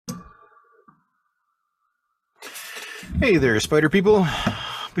Hey there, spider people.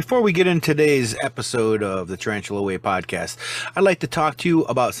 Before we get into today's episode of the Tarantula Way podcast, I'd like to talk to you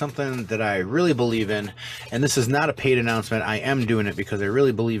about something that I really believe in. And this is not a paid announcement. I am doing it because I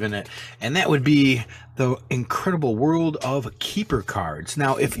really believe in it. And that would be the incredible world of keeper cards.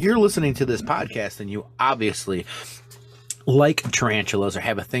 Now, if you're listening to this podcast, then you obviously like tarantulas or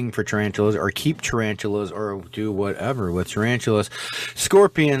have a thing for tarantulas or keep tarantulas or do whatever with tarantulas,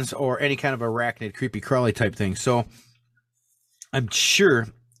 scorpions, or any kind of arachnid, creepy crawly type thing. So I'm sure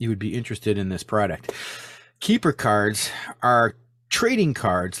you would be interested in this product. Keeper cards are trading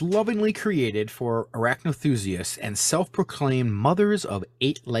cards lovingly created for arachnothusiasts and self-proclaimed mothers of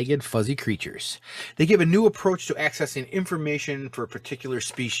eight-legged fuzzy creatures. They give a new approach to accessing information for a particular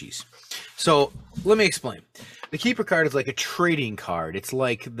species. So let me explain. The keeper card is like a trading card. It's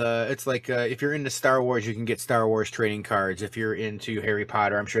like if you're into Star Wars, you can get Star Wars trading cards. If you're into Harry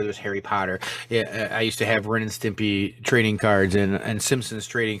Potter, I'm sure there's Harry Potter. Yeah, I used to have Ren and Stimpy trading cards and Simpsons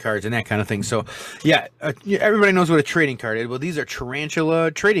trading cards and that kind of thing. So yeah, everybody knows what a trading card is. Well, these are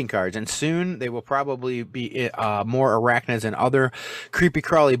tarantula trading cards, and soon they will probably be more arachnids and other creepy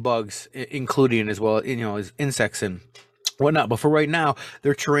crawly bugs, including as well, as insects and whatnot. But for right now,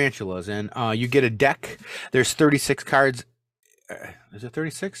 they're tarantulas, and you get a deck. There's 36 cards. Is it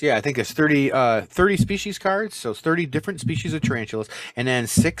 36? Yeah, I think it's 30 species cards. So it's 30 different species of tarantulas, and then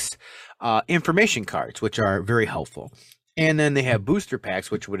 6 information cards, which are very helpful. And then they have booster packs,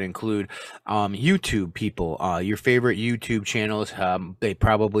 which would include YouTube people, your favorite YouTube channels. They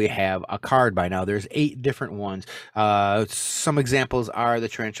probably have a card by now. There's 8 different ones. Some examples are the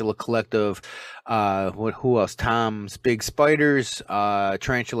Tarantula Collective. Who else? Tom's Big Spiders,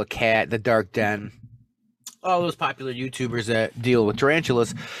 Tarantula Cat, The Dark Den. All those popular YouTubers that deal with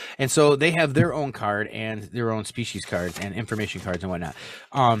tarantulas. And so they have their own card and their own species cards and information cards and whatnot.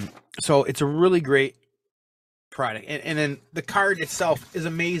 So it's a really great product, and then the card itself is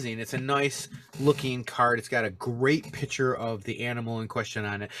amazing. It's a nice looking card. It's got a great picture of the animal in question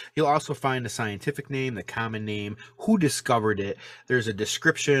on it. You'll also find the scientific name, the common name, who discovered it. There's a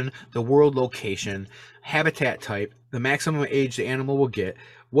description, the world location, habitat type, the maximum age the animal will get,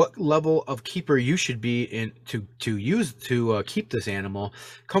 what level of keeper you should be in to use to keep this animal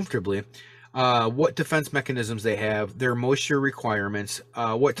comfortably, what defense mechanisms they have, their moisture requirements,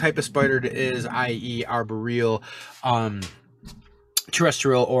 what type of spider it is, i.e. arboreal,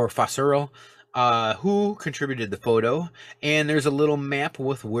 terrestrial, or fossorial, who contributed the photo, and there's a little map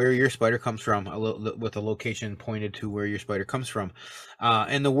with where your spider comes from, with a location pointed to where your spider comes from,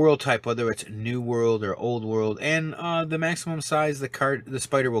 and the world type, whether it's new world or old world, and the maximum size the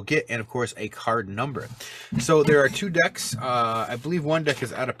spider will get, and of course a card number. So there are 2 decks. I believe one deck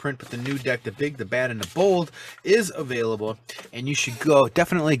is out of print, but the new deck, the big, the bad, and the bold, is available, and you should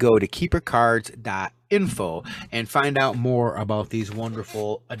definitely go to keepercards.info and find out more about these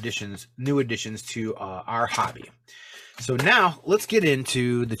wonderful new additions to our hobby. So now let's get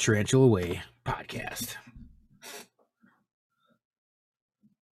into the Tarantula Way podcast.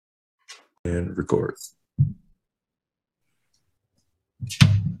 And record.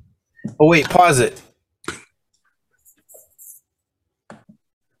 Oh wait, pause it.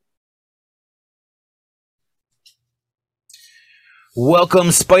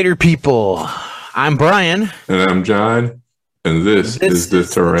 Welcome, spider people. I'm Brian. And I'm John. And this is the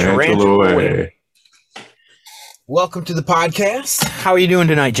Tarantula Way. Welcome to the podcast. How are you doing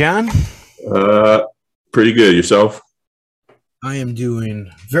tonight, John? Pretty good. Yourself? I am doing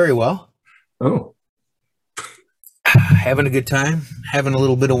very well. Oh. Having a good time. Having a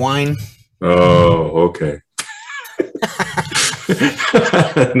little bit of wine. Oh, okay.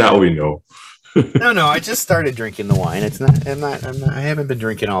 Now we know. No, I just started drinking the wine. I haven't been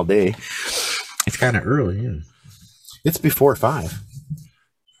drinking all day. It's kind of early. Yeah. It's before 5.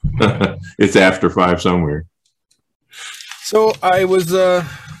 It's after 5 somewhere. So I was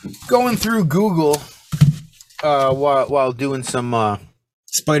going through Google while doing some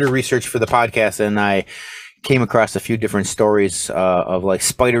spider research for the podcast, and I came across a few different stories of like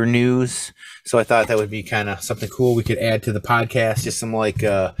spider news. So I thought that would be kind of something cool we could add to the podcast. Just some like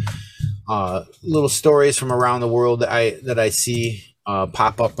little stories from around the world that I see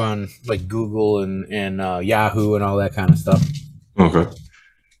pop up on like Google and Yahoo and all that kind of stuff. Okay.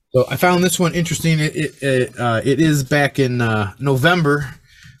 So I found this one interesting. It is back in November,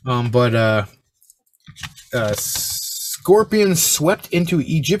 but scorpions swept into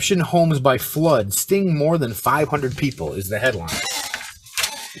Egyptian homes by flood, sting more than 500 people is the headline.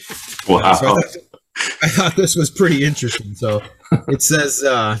 Wow. So I thought this was pretty interesting. So it says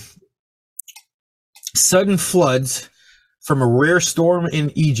sudden floods from a rare storm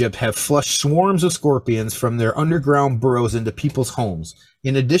in Egypt have flushed swarms of scorpions from their underground burrows into people's homes.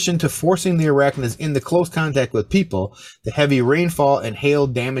 In addition to forcing the arachnids into close contact with people, the heavy rainfall and hail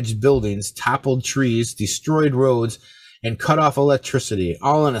damaged buildings, toppled trees, destroyed roads, and cut off electricity,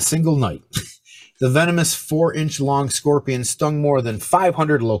 all in a single night. The venomous 4-inch-long scorpion stung more than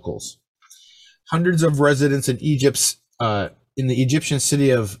 500 locals. Hundreds of residents in in the Egyptian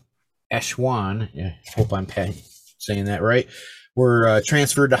city of Aswan, I hope I'm saying that right, were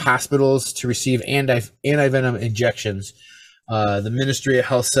transferred to hospitals to receive anti-venom injections. The Ministry of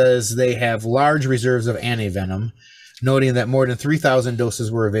Health says they have large reserves of anti-venom, noting that more than 3,000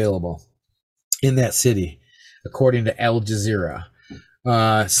 doses were available in that city, according to Al Jazeera.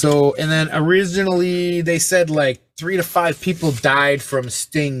 And then originally they said like 3 to 5 people died from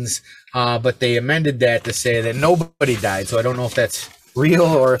stings, but they amended that to say that nobody died. So I don't know if that's real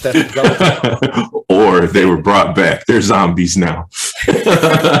or if that's or they were brought back. They're zombies now.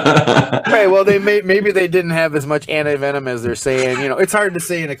 Right. Well, maybe they didn't have as much anti-venom as they're saying. You know, it's hard to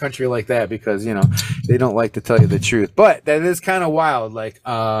say in a country like that because, you know, they don't like to tell you the truth. But that is kind of wild. Like,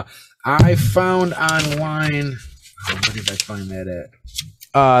 I found online. Where did I find that at?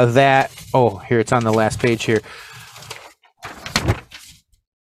 Here, it's on the last page here.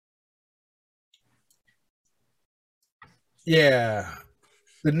 Yeah.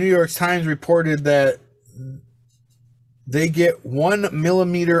 The New York Times reported that they get 1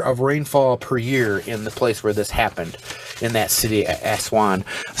 millimeter of rainfall per year in the place where this happened, in that city, Aswan.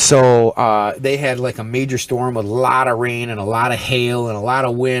 So they had like a major storm with a lot of rain and a lot of hail and a lot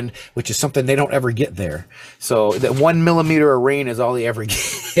of wind, which is something they don't ever get there. So that 1 millimeter of rain is all they ever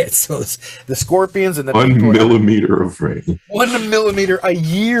get. So the scorpions and the 1 millimeter of rain. 1 millimeter a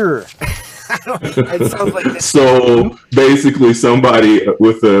year. It sounds like this. So basically, somebody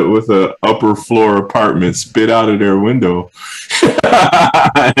with a upper floor apartment spit out of their window.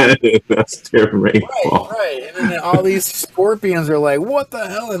 That's their rainfall. Right. And then all these scorpions are like, "What the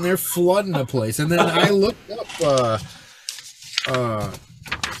hell?" And they're flooding the place. And then I looked up.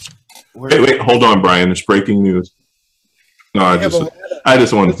 Wait, hold on, Brian. There's breaking news. No, I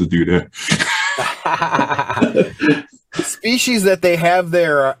just wanted to do that. Species that they have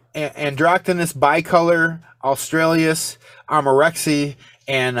there, Androctonus bicolor, Australis, Amarexi,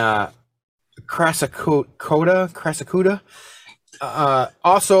 and Crassicuda.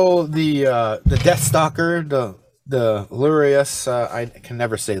 Also the Death Stalker, the Lurius. I can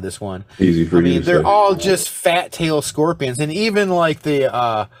never say this one. Easy for you. They're all just fat tail scorpions, and even like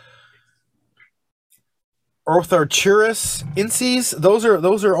the Orthorchurus incies, those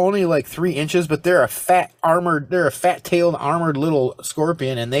are only like 3 inches, but they're a fat tailed armored little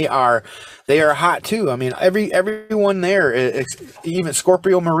scorpion, and they are hot too. I mean, everyone there, even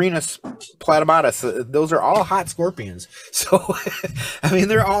Scorpio marinus platymatus, those are all hot scorpions. So I mean,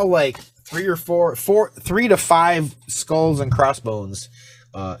 they're all like 3 to 5 skulls and crossbones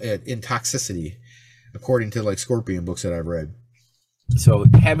in toxicity, according to like scorpion books that I've read. So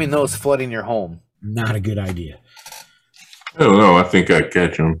having those flooding your home, not a good idea. I don't know. I think I'd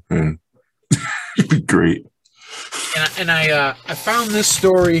catch them, and it'd be great. And I found this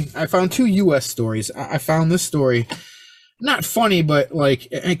story. I found 2 U.S. stories. I found this story not funny, but like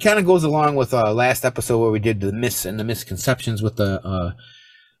it kind of goes along with last episode where we did the myths and the misconceptions with the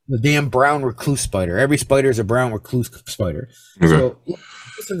damn brown recluse spider. Every spider is a brown recluse spider. Okay. So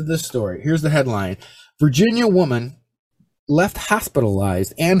listen to this story. Here's the headline: Virginia woman left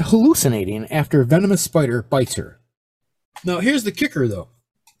hospitalized and hallucinating after venomous spider bites her. Now, here's the kicker, though.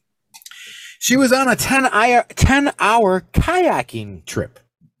 She was on a 10-hour kayaking trip.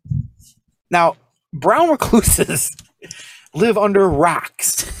 Now, brown recluses live under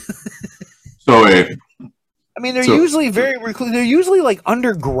rocks. So, I mean, they're usually very recluse. They're usually like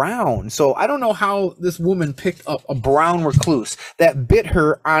underground. So I don't know how this woman picked up a brown recluse that bit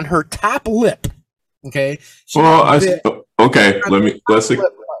her on her top lip. Okay. Okay,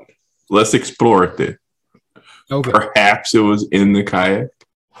 let's explore it then. Okay. Perhaps it was in the kayak.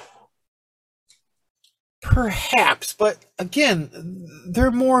 Perhaps, but again, they're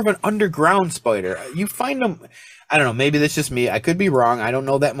more of an underground spider. You find them, I don't know, maybe that's just me. I could be wrong. I don't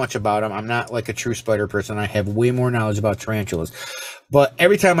know that much about them. I'm not like a true spider person. I have way more knowledge about tarantulas. But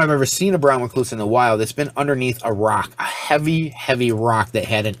every time I've ever seen a brown recluse in the wild, it's been underneath a rock, a heavy, heavy rock that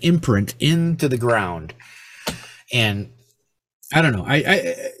had an imprint into the ground. And I don't know.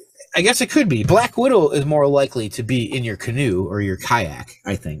 I guess it could be. Black widow is more likely to be in your canoe or your kayak,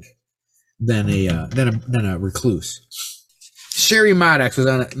 I think, than a recluse. Sherry Maddox was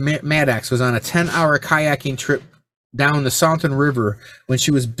on a 10-hour kayaking trip down the Salton River when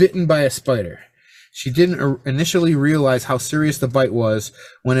she was bitten by a spider. She didn't initially realize how serious the bite was.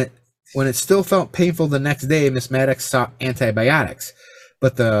 When it still felt painful the next day, Miss Maddox sought antibiotics,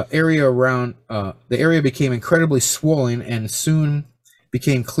 but the area became incredibly swollen, and soon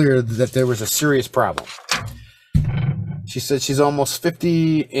became clear that there was a serious problem. She said she's almost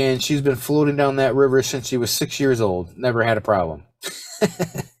 50, and she's been floating down that river since she was 6 years old. Never had a problem.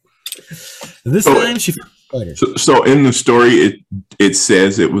 This time she found a spider. So in the story, it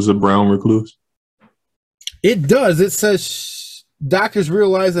says it was a brown recluse? It does. It says doctors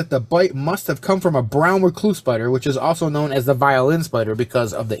realized that the bite must have come from a brown recluse spider, which is also known as the violin spider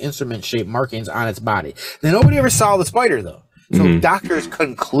because of the instrument-shaped markings on its body. Now, nobody ever saw the spider, though. So doctors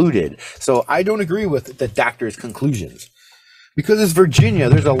concluded. So I don't agree with the doctor's conclusions. Because it's Virginia,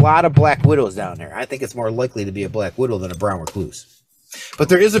 there's a lot of black widows down there. I think it's more likely to be a black widow than a brown recluse. But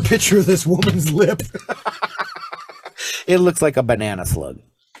there is a picture of this woman's lip. It looks like a banana slug.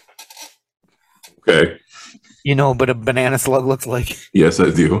 Okay. You know what a banana slug looks like? Yes, I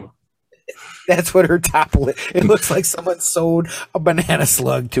do. That's what her top lip. It looks like someone sewed a banana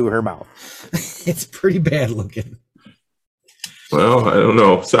slug to her mouth. It's pretty bad looking. Well, I don't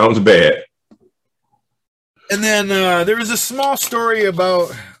know. Sounds bad. And then there was a small story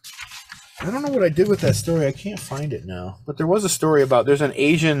about, I don't know what I did with that story. I can't find it now. But there was a story about, there's an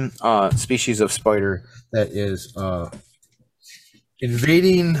Asian species of spider that is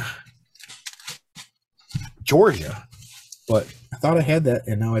invading Georgia. But I thought I had that,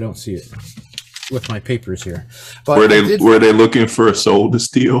 and now I don't see it with my papers here. But were they looking for a soul to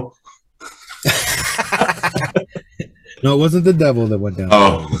steal? No, it wasn't the devil that went down.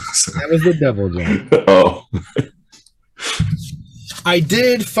 Oh. That was the devil, John. Oh. I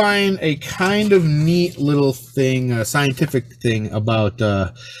did find a kind of neat little thing, a scientific thing about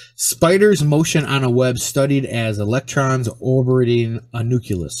spiders' motion on a web studied as electrons orbiting a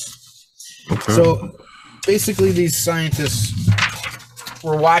nucleus. Okay. So basically these scientists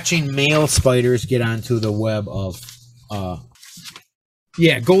were watching male spiders get onto the web of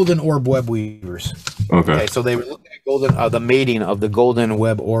golden orb web weavers. Okay, so they were looking at the mating of the golden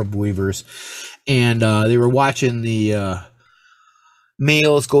web orb weavers, and they were watching the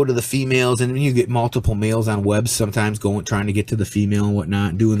males go to the females, and you get multiple males on webs sometimes trying to get to the female and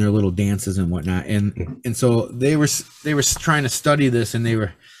whatnot, doing their little dances and whatnot, and so they were trying to study this, and they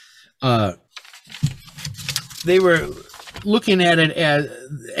were looking at it as,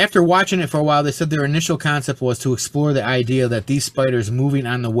 after watching it for a while, they said their initial concept was to explore the idea that these spiders moving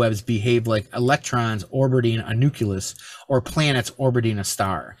on the webs behave like electrons orbiting a nucleus or planets orbiting a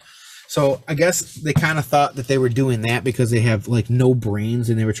star. So I guess they kind of thought that they were doing that because they have like no brains,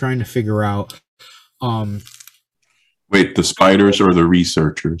 and they were trying to figure out wait, the spiders or the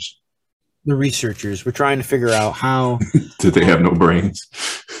researchers? The researchers were trying to figure out how did they have no brains?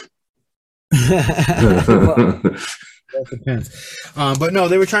 That depends. But no,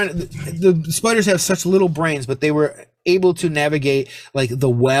 they were trying to, the spiders have such little brains, but they were able to navigate like the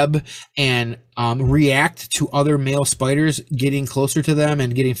web and react to other male spiders getting closer to them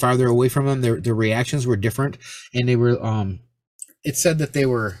and getting farther away from them. Their reactions were different, and they were it said that they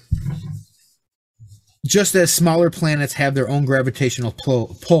were, just as smaller planets have their own gravitational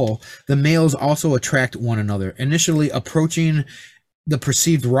pull, the males also attract one another. Initially approaching the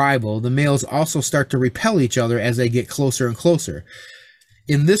perceived rival, the males also start to repel each other as they get closer and closer.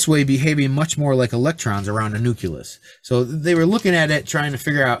 In this way, behaving much more like electrons around a nucleus. So they were looking at it, trying to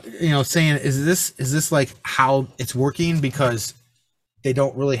figure out, saying, is this like how it's working? Because they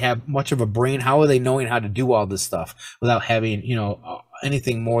don't really have much of a brain. How are they knowing how to do all this stuff without having,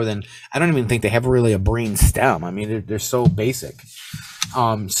 anything more than, I don't even think they have really a brain stem. I mean, they're so basic.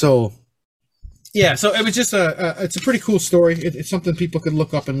 Yeah, so it was just it's a pretty cool story. It's something people could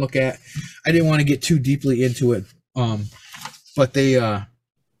look up and look at. I didn't want to get too deeply into it, but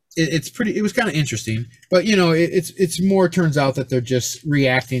it was kind of interesting. But it's more, turns out that they're just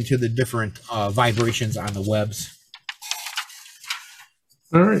reacting to the different vibrations on the webs.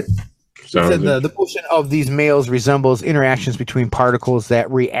 All right. The motion of these males resembles interactions between particles that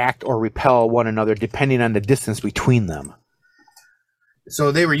react or repel one another depending on the distance between them.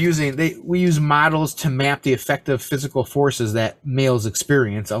 So we use models to map the effective physical forces that males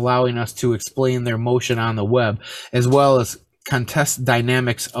experience, allowing us to explain their motion on the web, as well as contest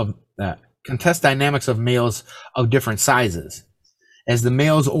dynamics of males of different sizes. As the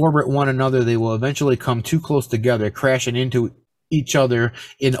males orbit one another, they will eventually come too close together, crashing into each other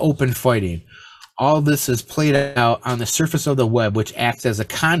in open fighting. All this is played out on the surface of the web, which acts as a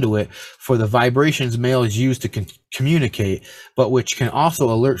conduit for the vibrations males use to communicate, but which can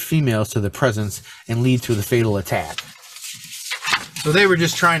also alert females to the presence and lead to the fatal attack. So they were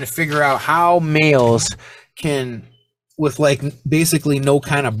just trying to figure out how males can, with like basically no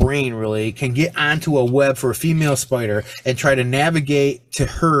kind of brain really, can get onto a web for a female spider and try to navigate to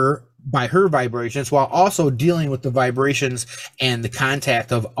her by her vibrations while also dealing with the vibrations and the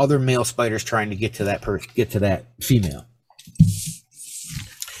contact of other male spiders trying to get to that female.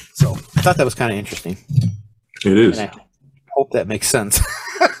 So I thought that was kind of interesting. It is. And I hope that makes sense.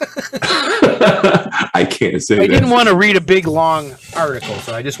 I can't say I didn't want to read a big long article,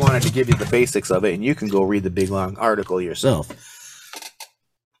 so I just wanted to give you the basics of it, and you can go read the big long article yourself.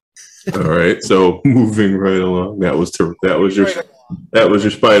 All right, so moving right along. That was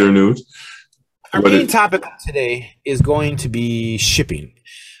your spider news. Our main topic today is going to be shipping.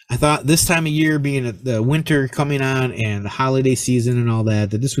 I thought this time of year, being the winter coming on and the holiday season and all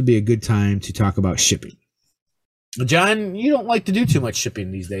that this would be a good time to talk about shipping. John, you don't like to do too much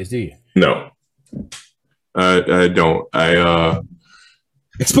shipping these days, do you? No, I don't.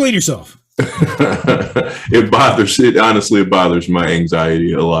 Explain yourself. It bothers my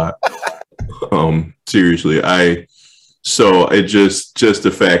anxiety a lot. Seriously, it just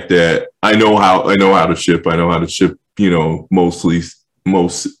the fact that I know how to ship. I know how to ship, most,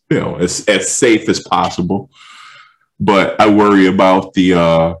 as safe as possible. But I worry about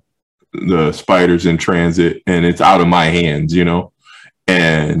the spiders in transit, and it's out of my hands,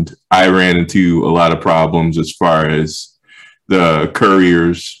 and I ran into a lot of problems as far as the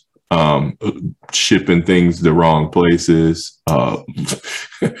couriers shipping things the wrong places,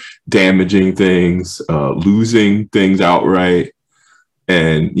 damaging things, losing things outright.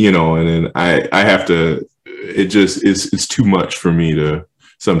 And, and then I have to, it's too much for me to,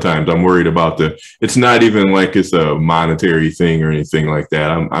 sometimes I'm worried about it's not even like it's a monetary thing or anything like that.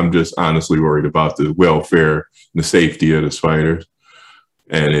 I'm just honestly worried about the welfare and the safety of the spiders.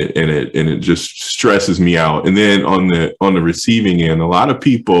 And it just stresses me out. And then on the receiving end, a lot of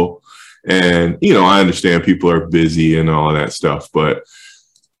people, and, I understand people are busy and all that stuff, but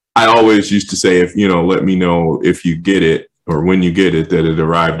I always used to say, if, let me know if you get it or when you get it, that it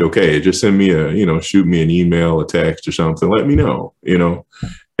arrived okay. Just send me shoot me an email, a text or something. Let me know,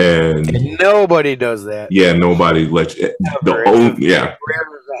 and nobody does that. Yeah, nobody lets you.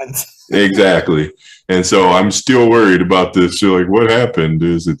 Exactly. And so I'm still worried about this. So like, what happened?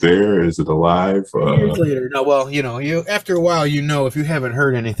 Is it there? Is it alive? Years later. No, well, you after a while, if you haven't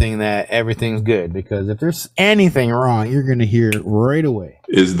heard anything, that everything's good, because if there's anything wrong, you're going to hear it right away.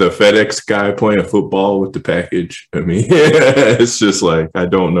 Is the FedEx guy playing football with the package? I mean, it's just like, I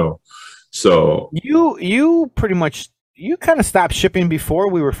don't know. So you pretty much, you kind of stopped shipping before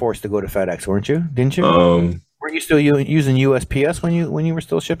we were forced to go to FedEx, weren't you? Didn't you? Were you still using USPS when you were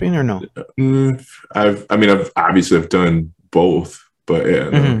still shipping, or no? I've done both, but yeah.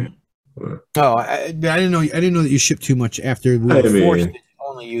 Mm-hmm. No. Oh, I didn't know. I didn't know that you shipped too much after we were forced to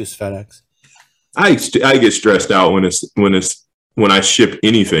only use FedEx. I get stressed out when I ship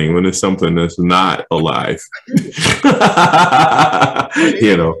anything, when it's something that's not alive.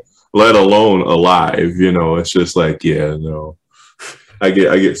 Let alone alive. It's just like, yeah, no. I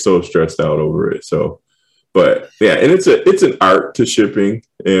get so stressed out over it. So. But yeah, and it's an art to shipping,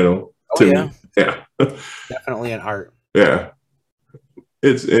 to me. Yeah. Definitely an art. Yeah.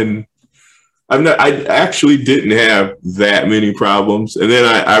 I actually didn't have that many problems. And then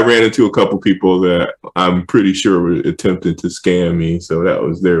I ran into a couple people that I'm pretty sure were attempting to scam me. So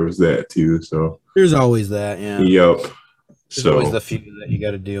there was that too. So there's always that, yeah. Yep. There's always the few that you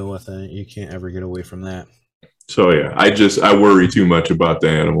got to deal with, and you can't ever get away from that. So yeah, I worry too much about the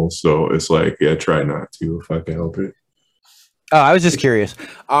animals. So it's like, yeah, try not to if I can help it. Oh, I was just curious.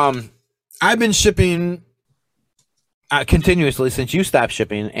 I've been shipping continuously since you stopped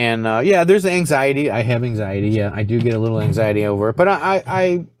shipping, and there's anxiety. I have anxiety. Yeah, I do get a little anxiety over it, but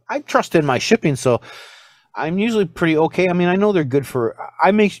I trust in my shipping, so I'm usually pretty okay. I mean, I know they're good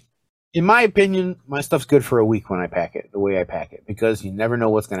in my opinion, my stuff's good for a week when I pack it, the way I pack it, because you never know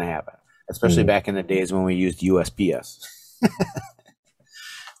what's going to happen. Especially back in the days when we used USPS.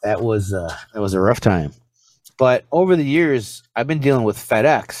 That was a rough time. But over the years, I've been dealing with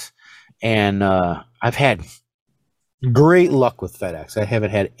FedEx, and I've had great luck with FedEx. I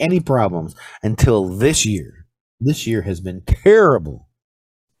haven't had any problems until this year. This year has been terrible.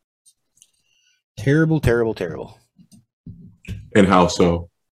 Terrible, terrible, terrible. And how so?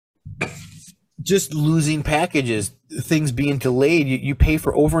 Just losing packages, things being delayed. You pay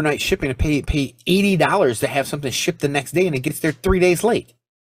for overnight shipping to pay $80 to have something shipped the next day, and it gets there 3 days late.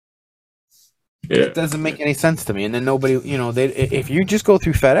 Yeah. It doesn't make any sense to me. And then nobody, if you just go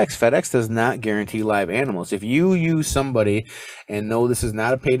through FedEx does not guarantee live animals. If you use somebody, and no, this is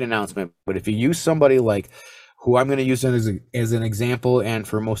not a paid announcement, but if you use somebody like who I'm going to use as an example, and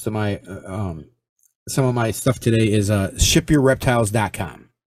for most of my some of my stuff today, is shipyourreptiles.com.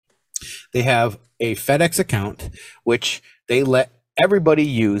 They have a FedEx account, which they let everybody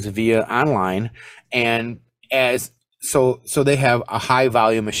use via online, and so they have a high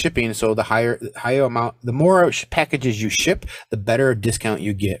volume of shipping. So the higher amount, the more packages you ship, the better discount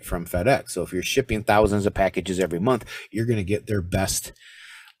you get from FedEx. So if you're shipping thousands of packages every month, you're going to get their best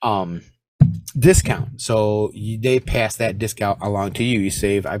discount. So they pass that discount along to you. You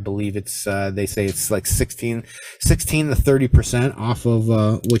save, I believe it's they say it's like 16 to 30% off of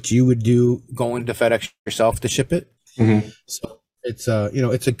what you would do going to FedEx yourself to ship it. Mm-hmm. So it's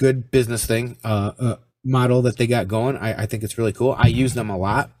it's a good business thing model that they got going. I think it's really cool. I use them a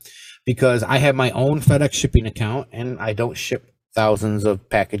lot because I have my own FedEx shipping account, and I don't ship thousands of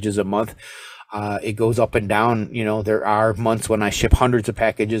packages a month. It goes up and down. There are months when I ship hundreds of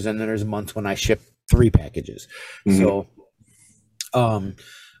packages, and then there's months when I ship 3 packages. Mm-hmm. So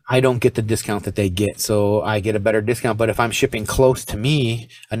I don't get the discount that they get, so I get a better discount. But if I'm shipping close to me,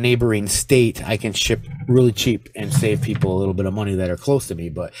 a neighboring state, I can ship really cheap and save people a little bit of money that are close to me.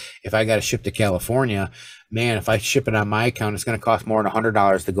 But if I got to ship to California, man, if I ship it on my account, it's going to cost more than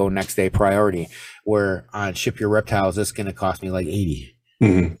 $100 to go next day priority, where on Ship Your Reptiles, it's going to cost me like $80.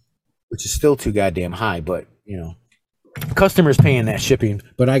 Mm-hmm. Which is still too goddamn high, but customers paying that shipping,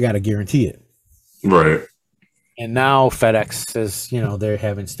 but I got to guarantee it. Right. And now FedEx says, they're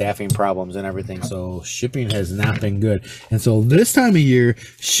having staffing problems and everything. So shipping has not been good. And so this time of year,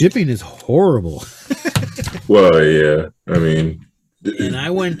 shipping is horrible. Well, yeah. I mean, and I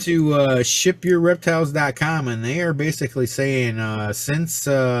went to shipyourreptiles.com, and they are basically saying since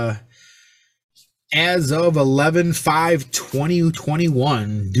as of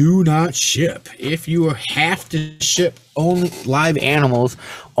 11/5/2021, do not ship. If you have to ship only live animals,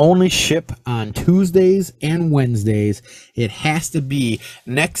 only ship on Tuesdays and Wednesdays. It has to be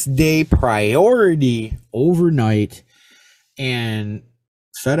next day priority overnight. And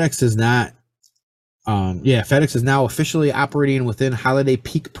FedEx is not, FedEx is now officially operating within holiday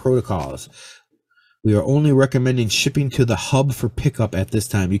peak protocols. We are only recommending shipping to the hub for pickup at this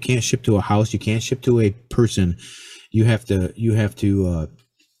time. You can't ship to a house. You can't ship to a person. You have to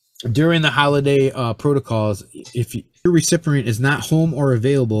during the holiday protocols, if your recipient is not home or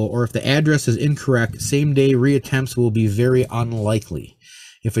available, or if the address is incorrect, same day reattempts will be very unlikely.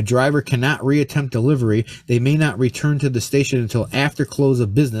 If a driver cannot reattempt delivery, they may not return to the station until after close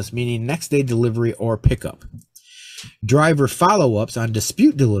of business, meaning next day delivery or pickup. Driver follow-ups on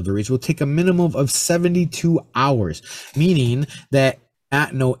dispute deliveries will take a minimum of 72 hours, meaning that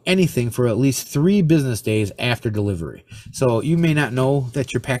not know anything for at least 3 business days after delivery. So you may not know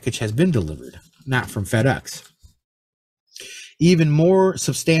that your package has been delivered, not from FedEx. Even more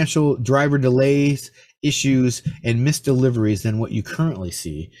substantial driver delays, issues, and missed deliveries than what you currently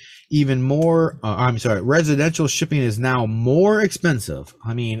see. Even more, residential shipping is now more expensive.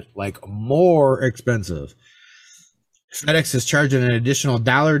 I mean, like more expensive. FedEx is charging an additional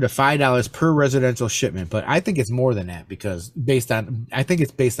 $1 to $5 per residential shipment, but I think it's more than that because I think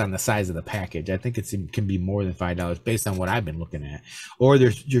it's based on the size of the package. I think it can be more than $5 based on what I've been looking at, or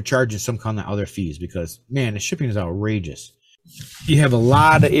you're charging some kind of other fees because man, the shipping is outrageous. You have a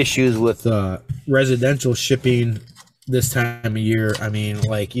lot of issues with residential shipping this time of year. I mean,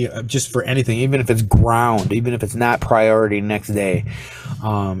 like just for anything, even if it's ground, even if it's not priority next day,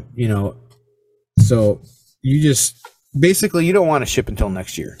 so you just. Basically, you don't want to ship until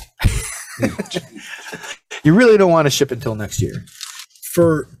next year. You really don't want to ship until next year.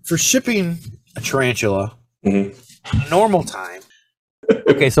 For shipping a tarantula, normal time.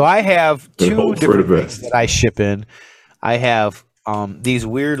 Okay, so I have 2 different things that I ship in. I have these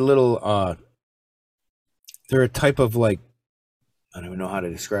weird little. They're a type of I don't even know how to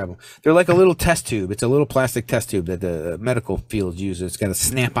describe them. They're like a little test tube. It's a little plastic test tube that the medical field uses. It's got a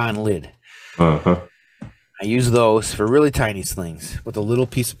snap-on lid. I use those for really tiny slings with a little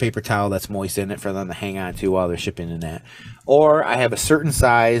piece of paper towel that's moist in it for them to hang on to while they're shipping in that. Or I have a certain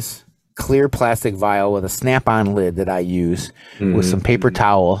size clear plastic vial with a snap-on lid that I use with some paper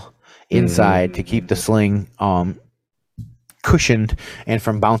towel inside to keep the sling cushioned and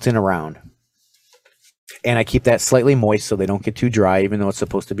from bouncing around. And I keep that slightly moist so they don't get too dry, even though it's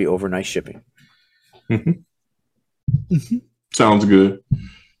supposed to be overnight shipping. Sounds good.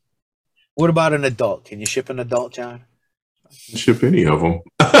 What about an adult? Can you ship an adult, John? Ship any of them.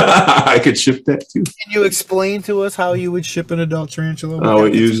 I could ship that too. Can you explain to us how you would ship an adult tarantula? I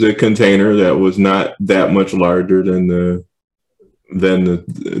would use a container that was not that much larger than the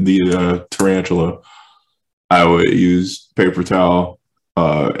tarantula. I would use paper towel,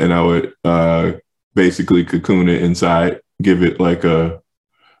 and I would basically cocoon it inside, give it like a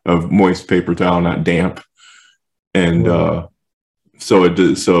moist paper towel, not damp. And so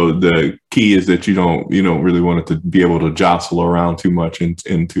the key is that you don't really want it to be able to jostle around too much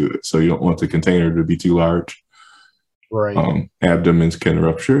into it. So you don't want the container to be too large. Right. Abdomens can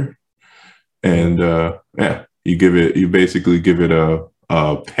rupture. And you basically give it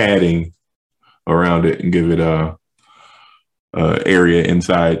a padding around it and give it a area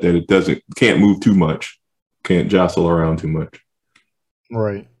inside that it can't move too much, can't jostle around too much.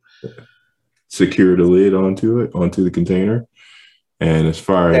 Right. Secure the lid onto the container. And as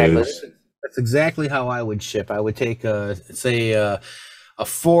far as that's exactly how I would ship. I would take a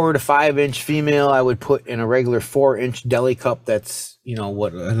 4 to 5 inch female. I would put in a regular 4-inch deli cup. That's I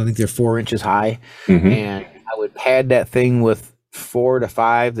don't think they're 4 inches high, and I would pad that thing with 4 to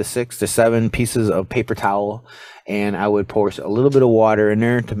 5 to 6 to 7 pieces of paper towel, and I would pour a little bit of water in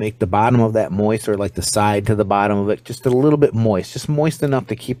there to make the bottom of that moist, or like the side to the bottom of it just a little bit moist, just moist enough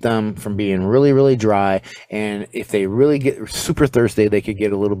to keep them from being really, really dry. And if they really get super thirsty, they could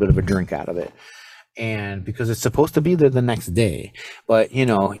get a little bit of a drink out of it. And because it's supposed to be there the next day, but you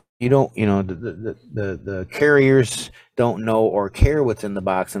don't, the carriers don't know or care what's in the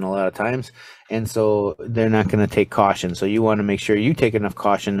box, and a lot of times, and so they're not going to take caution. So you want to make sure you take enough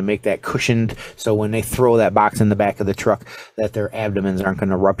caution to make that cushioned, so when they throw that box in the back of the truck, that their abdomens aren't going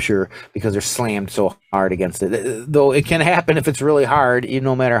to rupture because they're slammed so hard against it. Though it can happen if it's really hard,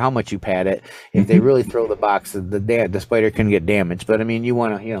 no matter how much you pad it. If they really throw the box, the spider can get damaged. But I mean, you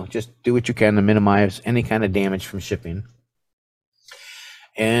want to just do what you can to minimize any kind of damage from shipping.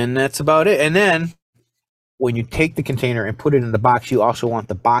 And that's about it. And then when you take the container and put it in the box, you also want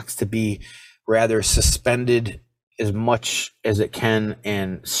the box to be rather suspended as much as it can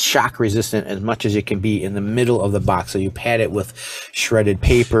and shock resistant as much as it can be in the middle of the box. So you pad it with shredded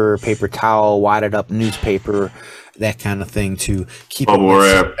paper, paper towel, wadded up newspaper, that kind of thing to keep bubble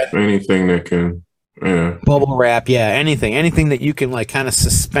wrap, anything that can. Yeah. Bubble wrap, anything that you can like kind of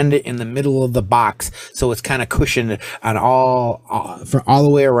suspend it in the middle of the box, so it's kind of cushioned on all the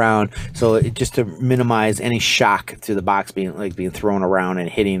way around, so it just to minimize any shock to the box being thrown around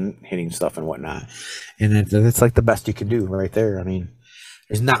and hitting stuff and whatnot. And that's like the best you can do right there. I mean,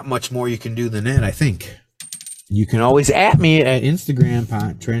 there's not much more you can do than that. I think you can always at me at Instagram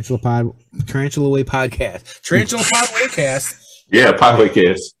Tarantula Way Podcast, Tarantula Podcast. Yeah,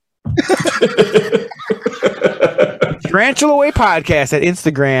 podcast. Tarantula Way Podcast at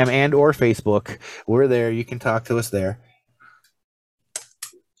Instagram and or Facebook. We're there. You can talk to us there.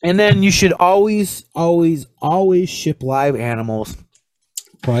 And then you should always ship live animals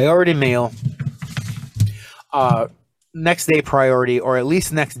priority mail, next day priority, or at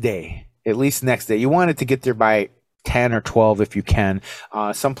least next day. You want it to get there by 10 or 12 if you can.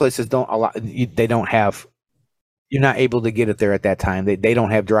 Some places don't allow. They don't have. You're not able to get it there at that time. They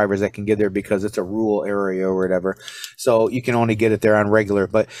don't have drivers that can get there because it's a rural area or whatever. So you can only get it there on regular.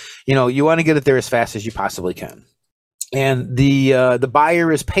 But you want to get it there as fast as you possibly can. And the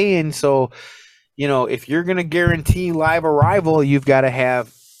buyer is paying. So if you're going to guarantee live arrival, you've got to have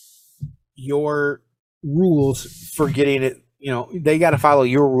your rules for getting it. They got to follow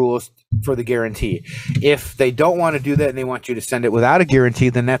your rules for the guarantee. If they don't want to do that and they want you to send it without a guarantee,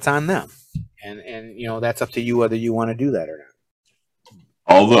 then that's on them. And that's up to you whether you want to do that or not.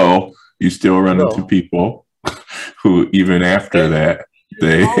 Although you still run into people who, even after that,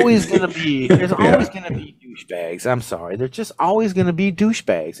 there's always going to be douchebags. I'm sorry, there's just always going to be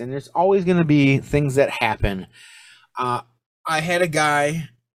douchebags, and there's always going to be things that happen. I had a guy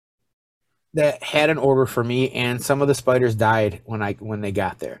that had an order for me, and some of the spiders died when they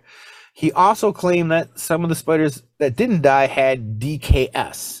got there. He also claimed that some of the spiders that didn't die had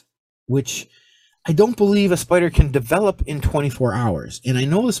DKS, which I don't believe a spider can develop in 24 hours. And I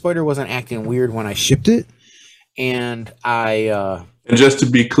know the spider wasn't acting weird when I shipped it. And and just to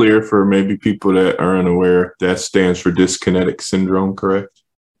be clear for maybe people that are unaware, that stands for dyskinetic syndrome, correct?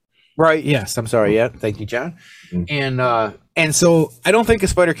 Right. Yes. I'm sorry. Yeah. Thank you, John. Mm-hmm. And so I don't think a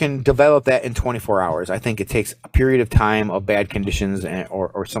spider can develop that in 24 hours. I think it takes a period of time of bad conditions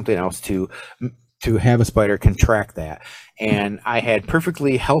or something else to have a spider contract that. And I had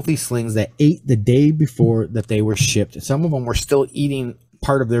perfectly healthy slings that ate the day before that they were shipped. Some of them were still eating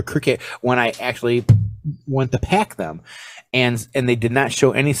part of their cricket when I actually went to pack them. And they did not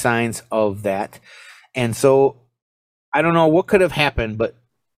show any signs of that. And so I don't know what could have happened, but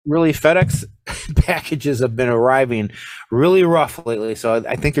really FedEx packages have been arriving really rough lately. So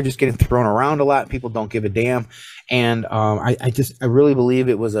I think they're just getting thrown around a lot. People don't give a damn. And I really believe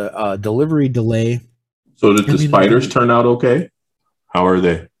it was a delivery delay. So did the spiders turn out okay? How are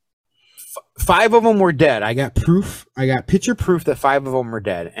they? 5 of them were dead. I got proof. I got picture proof that 5 of them were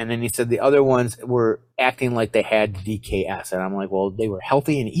dead. And then he said the other ones were acting like they had DKS. And I'm like, well, they were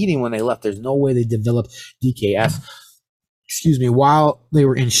healthy and eating when they left. There's no way they developed DKS, while they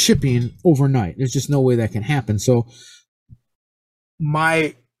were in shipping overnight. There's just no way that can happen. So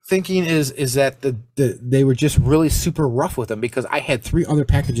my thinking is that they were just really super rough with them, because I had 3 other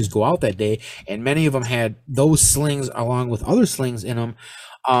packages go out that day, and many of them had those slings along with other slings in them.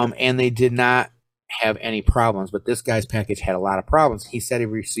 And they did not have any problems, but this guy's package had a lot of problems. He said he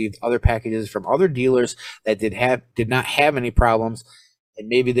received other packages from other dealers that did not have any problems, and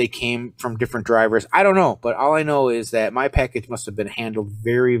maybe they came from different drivers. I don't know, but all I know is that my package must have been handled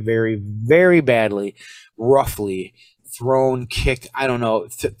very, very, very badly, roughly, thrown, kicked. I don't know,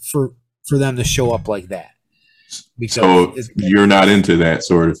 for them to show up like that. Because so you're not into that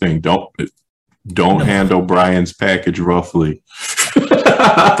sort of thing. Don't handle Brian's package roughly. Handle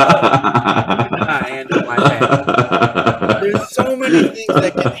my package. There's so many things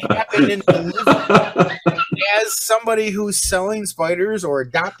that can happen in delivery. As somebody who's selling spiders or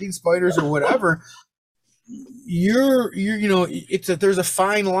adopting spiders or whatever, there's a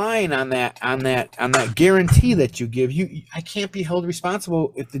fine line on that guarantee that you give. I can't be held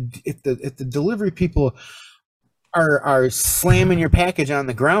responsible if the delivery people are slamming your package on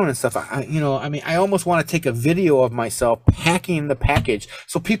the ground and stuff. I almost want to take a video of myself packing the package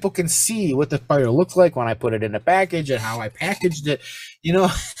so people can see what the spider looks like when I put it in the package and how I packaged it.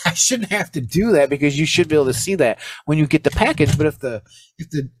 I shouldn't have to do that, because you should be able to see that when you get the package. But if the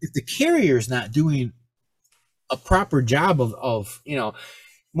carrier's not doing a proper job of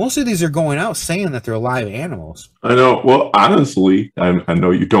most of these are going out saying that they're live animals. I know. Well, honestly, I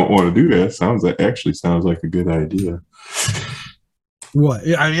know you don't want to do that. Actually sounds like a good idea. What?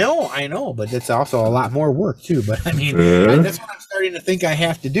 I know, but it's also a lot more work too. But that's what I'm starting to think I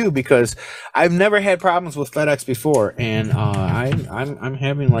have to do, because I've never had problems with FedEx before, and I'm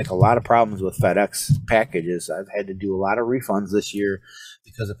having like a lot of problems with FedEx packages. I've had to do a lot of refunds this year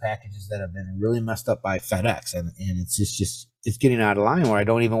because of packages that have been really messed up by FedEx, and it's just it's getting out of line where I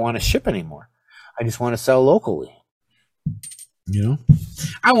don't even want to ship anymore. I just want to sell locally.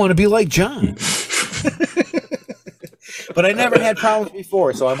 I want to be like John. But I never had problems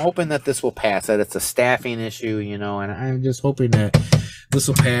before, so I'm hoping that this will pass, that it's a staffing issue, and I'm just hoping that this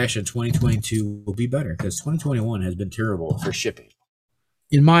will pass and 2022 will be better, because 2021 has been terrible for shipping,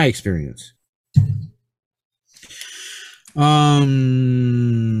 in my experience.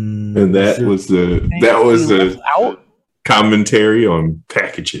 And that was the commentary on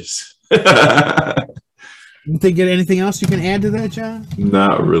packages. You think of anything else you can add to that, John?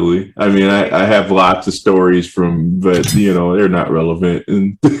 Not really. I mean, I have lots of stories but they're not relevant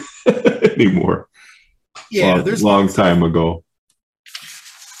anymore. Yeah, there's long time ago.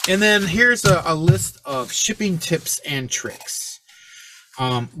 And then here's a list of shipping tips and tricks.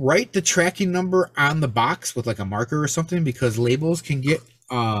 Write the tracking number on the box with like a marker or something, because labels can get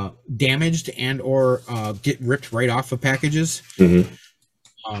damaged and or get ripped right off of packages. Mm-hmm.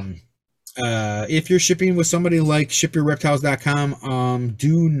 If you're shipping with somebody like shipyourreptiles.com,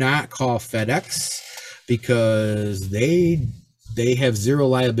 do not call FedEx, because they have zero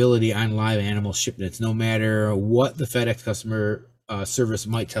liability on live animal shipments. No matter what the FedEx customer service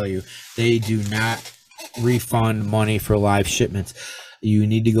might tell you, they do not refund money for live shipments. You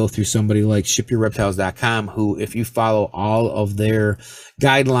need to go through somebody like shipyourreptiles.com, who, if you follow all of their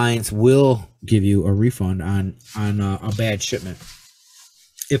guidelines, will give you a refund on a bad shipment.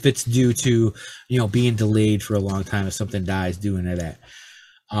 If it's due to, being delayed for a long time, if something dies due to that.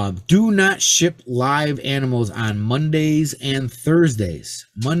 Do not ship live animals on Mondays and Thursdays.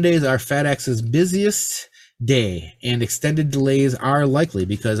 Mondays are FedEx's busiest day, and extended delays are likely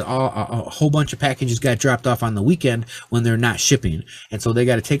because a whole bunch of packages got dropped off on the weekend when they're not shipping. And so they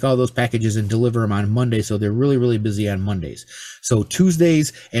got to take all those packages and deliver them on Monday. So they're really, really busy on Mondays. So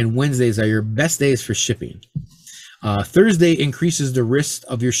Tuesdays and Wednesdays are your best days for shipping. Thursday increases the risk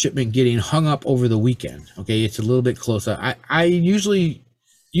of your shipment getting hung up over the weekend. Okay, it's a little bit closer. I usually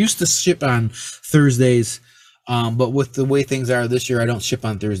used to ship on Thursdays, but with the way things are this year, I don't ship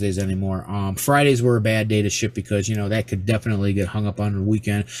on Thursdays anymore. Fridays were a bad day to ship because, that could definitely get hung up on the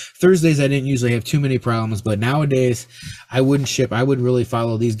weekend. Thursdays, I didn't usually have too many problems, but nowadays I wouldn't ship. I would really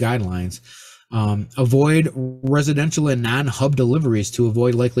follow these guidelines. Avoid residential and non-hub deliveries to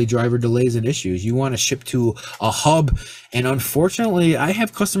avoid likely driver delays and issues. You want to ship to a hub, and unfortunately, I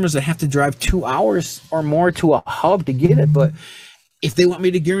have customers that have to drive 2 hours or more to a hub to get it, but if they want me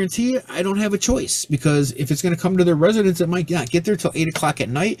to guarantee it, I don't have a choice, because if it's going to come to their residence, it might not get there till 8 o'clock at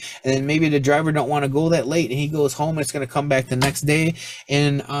night, and then maybe the driver don't want to go that late, and he goes home, and it's going to come back the next day,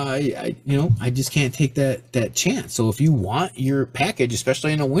 and I just can't take that chance. So if you want your package,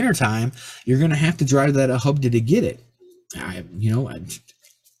 especially in the wintertime, you're going to have to drive that a hub to get it.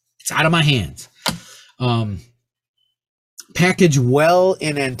 It's out of my hands. Package well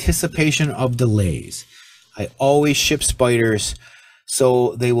in anticipation of delays. I always ship spiders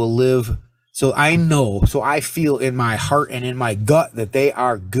so they will live. So I feel in my heart and in my gut that they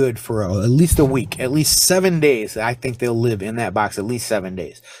are good for at least a week, at least 7 days. I think they'll live in that box at least 7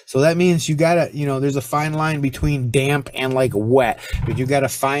 days. So that means you gotta, there's a fine line between damp and like wet, but you gotta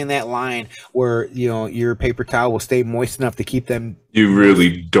find that line where, your paper towel will stay moist enough to keep them. You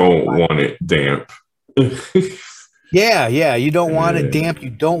really don't want it damp. Yeah, you don't want it damp, you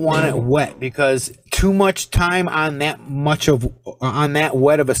don't want it wet, because too much time on that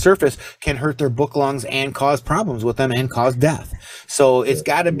wet of a surface can hurt their book lungs and cause problems with them and cause death. So it's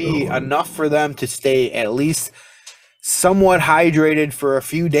got to be enough for them to stay at least somewhat hydrated for a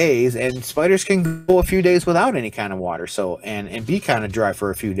few days, and spiders can go a few days without any kind of water, so and be kind of dry for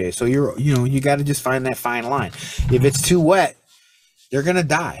a few days. So you got to just find that fine line. If it's too wet, they're gonna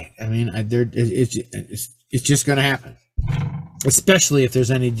die. I mean, it's just going to happen, especially if there's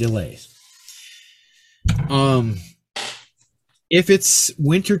any delays. If it's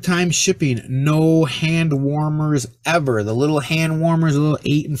wintertime shipping, no hand warmers ever. The little hand warmers, the little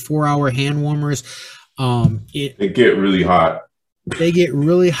 8 and 4 hour hand warmers, they get really hot. They get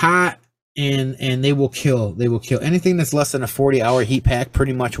really hot, and they will kill. They will kill anything that's less than a 40-hour heat pack.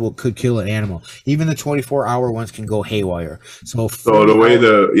 Pretty much could kill an animal. Even the 24-hour ones can go haywire. So the way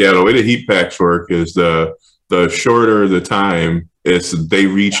the heat packs work is the shorter the time is they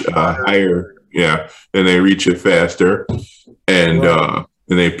reach a higher, and they reach it faster, and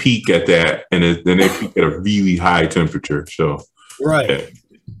they peak at that, and then they peak at a really high temperature. So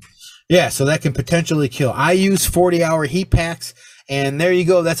so that can potentially kill. I use 40-hour heat packs. And there you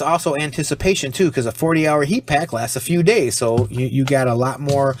go. That's also anticipation too, because a 40-hour heat pack lasts a few days. So you got a lot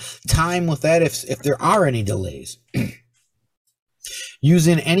more time with that if there are any delays.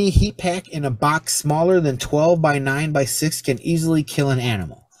 Using any heat pack in a box smaller than 12 by 9 by 6 can easily kill an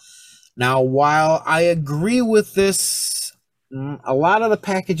animal. Now, while I agree with this, a lot of the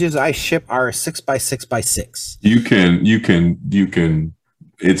packages I ship are 6 by 6 by 6. You can.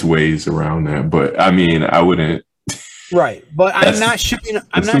 It's ways around that, but I mean, I wouldn't. Right, but I'm not shipping.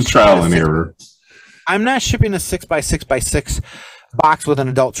 I'm not trial and error. I'm not shipping a 6 by 6 by 6 box with an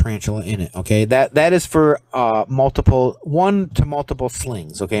adult tarantula in it. Okay, that is for one to multiple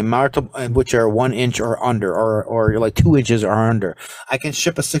slings. Okay, which are 1 inch or under, or like 2 inches or under. I can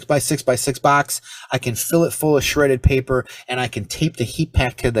ship a 6 by 6 by 6 box. I can fill it full of shredded paper, and I can tape the heat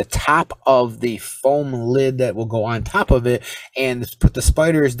pack to the top of the foam lid that will go on top of it, and put the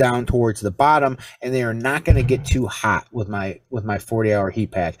spiders down towards the bottom, and they are not going to get too hot with my 40-hour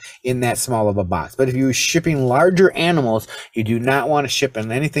heat pack in that small of a box. But if you're shipping larger animals, you do not want to ship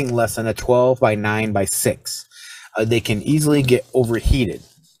in anything less than a 12 by 9 by 6. They can easily get overheated.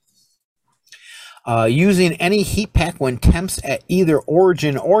 Using any heat pack when temps at either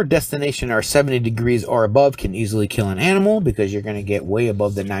origin or destination are 70 degrees or above can easily kill an animal, because you're going to get way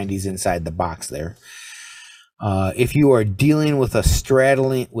above the 90s inside the box there. If you are dealing with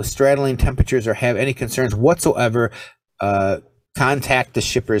straddling temperatures or have any concerns whatsoever, contact the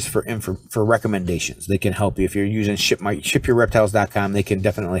shippers for recommendations. They can help you. If you're using shipyourreptiles.com, they can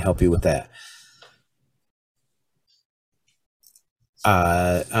definitely help you with that.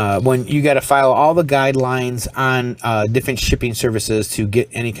 When you got to follow all the guidelines on different shipping services to get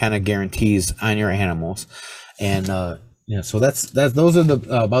any kind of guarantees on your animals, and so those are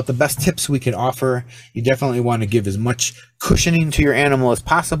about the best tips we can offer. You definitely want to give as much cushioning to your animal as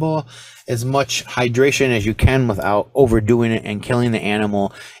possible, as much hydration as you can without overdoing it and killing the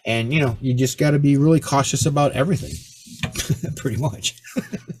animal. And you just got to be really cautious about everything. Pretty much.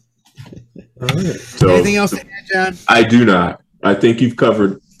 All right. So, anything else to add, John? I do not. I think you've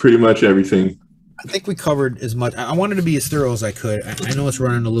covered pretty much everything. I think we covered as much. I wanted to be as thorough as I could. I know it's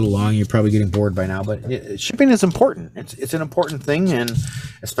running a little long. You're probably getting bored by now, but shipping is important. It's an important thing, and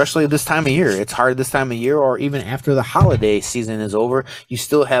especially this time of year. It's hard this time of year, or even after the holiday season is over. You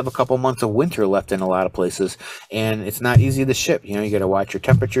still have a couple months of winter left in a lot of places, and it's not easy to ship. You got to watch your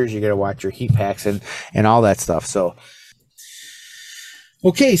temperatures. You got to watch your heat packs and all that stuff. So,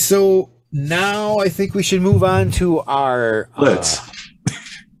 okay, so now I think we should move on to our let's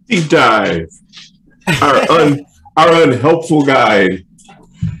deep dive. Our unhelpful guide,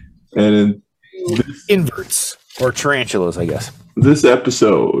 and inverts or tarantulas, I guess. this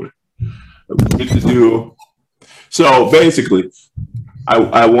episode, we get to do. So basically,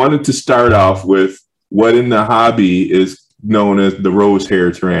 I wanted to start off with what in the hobby is known as the rose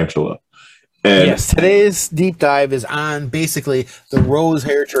hair tarantula. And yes, today's deep dive is on basically the rose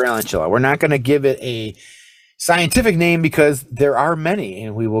hair tarantula. We're not going to give it a scientific name because there are many,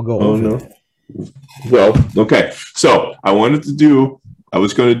 and we will go over that. Well, okay. So I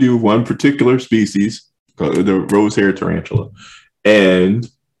was going to do one particular species, the rose hair tarantula. And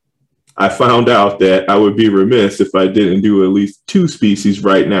I found out that I would be remiss if I didn't do at least two species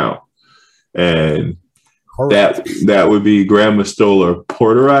right now. And that would be Grammostola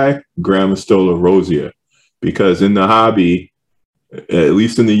porteri, Grammostola rosea. Because in the hobby, at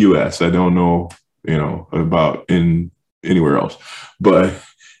least in the US, I don't know, about in anywhere else, but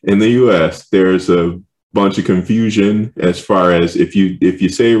in the US, there's a bunch of confusion as far as if you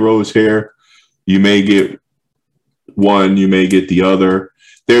say rose hair, you may get one, you may get the other.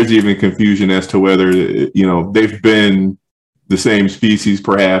 There's even confusion as to whether, they've been the same species,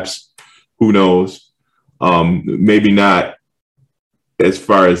 perhaps. Who knows? Maybe not as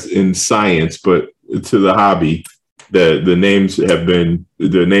far as in science, but to the hobby, the name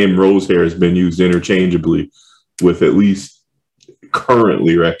rose hair has been used interchangeably with at least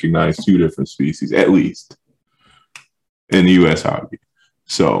currently recognized two different species, at least in the U.S. hobby.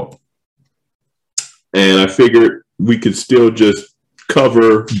 So, and I figured we could still just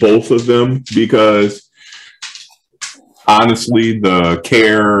cover both of them because honestly, the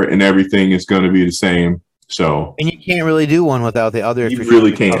care and everything is going to be the same. So, and you can't really do one without the other. You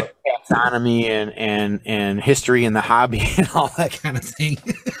really can't. Taxonomy and history and the hobby and all that kind of thing.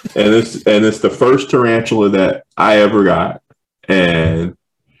 and it's the first tarantula that I ever got, and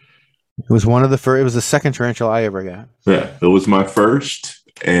it was one of the first. It was the second tarantula I ever got. Yeah, it was my first,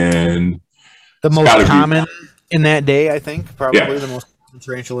 and the most common in that day. I think probably the most common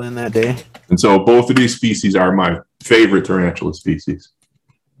tarantula in that day. And so both of these species are my favorite tarantula species.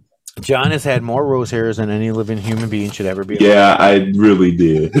 John has had more rose hairs than any living human being should ever be. Yeah, I really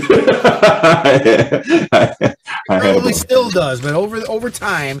did. I probably still does, but over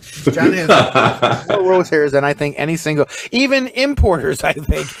time, John has more rose hairs than I think any single, even importers. I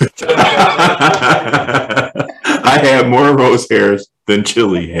think I have more rose hairs than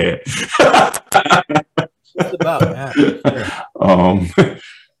Chile had. Just about, yeah.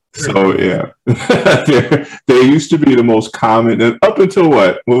 So yeah, they used to be the most common, and up until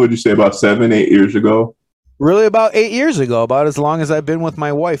what would you say, about 7-8 years ago? Really, about 8 years ago, about as long as I've been with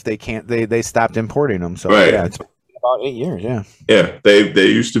my wife, they stopped importing them. So yeah, it's about 8 years. Yeah, yeah, they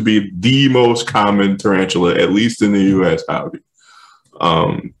used to be the most common tarantula, at least in the U.S. hobby.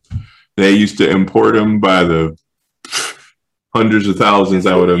 They used to import them by the hundreds of thousands,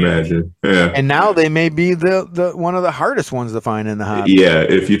 I would imagine. Yeah. And now they may be the one of the hardest ones to find in the hobby. Yeah,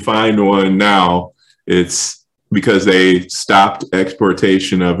 if you find one now, it's because they stopped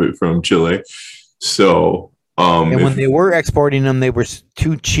exportation of it from Chile. So, and when they were exporting them, they were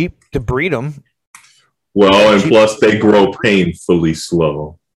too cheap to breed them. Well, and plus they grow painfully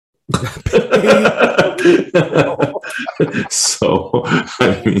slow. So,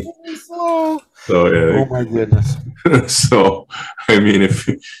 I mean, so yeah. Oh my goodness. So, I mean, if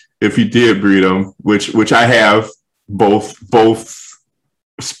you did breed them, which I have both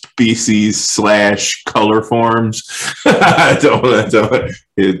species / color forms,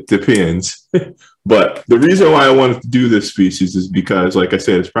 it depends. But the reason why I wanted to do this species is because, like I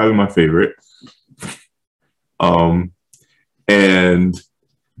said, it's probably my favorite. And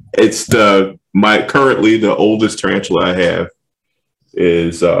it's currently the oldest tarantula I have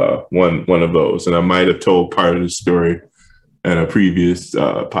is one of those, and I might have told part of the story in a previous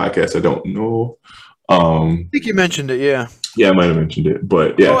podcast. I don't know. I think you mentioned it. Yeah, I might have mentioned it,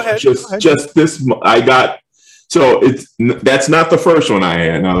 but yeah, just this I got. So that's not the first one I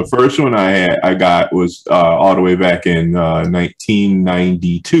had. Now the first one I got was all the way back in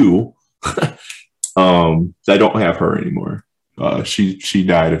 1992. I don't have her anymore. She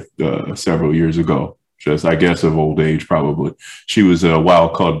died several years ago. Just, I guess, of old age, probably. She was a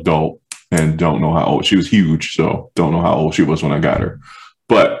wild-caught adult and don't know how old. She was huge, so don't know how old she was when I got her.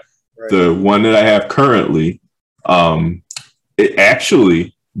 But the one that I have currently, it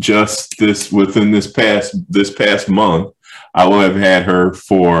actually just within this past month, I will have had her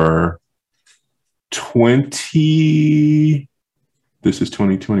for 20. This is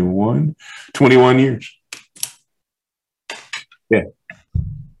 2021, 21 years. Yeah.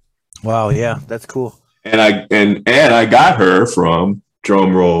 Wow. Yeah, that's cool. And I got her from,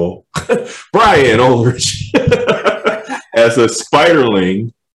 drum roll, Brian Ulrich as a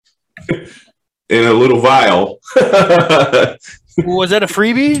spiderling in a little vial. Was that a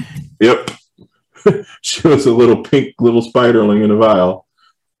freebie? Yep. She was a little pink little spiderling in a vial.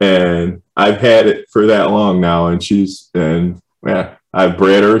 And I've had it for that long now. And I've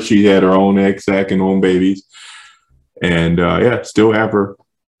bred her. She had her own egg sac and own babies. And still have her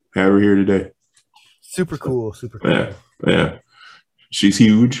here today. Super cool. Super cool. Yeah. She's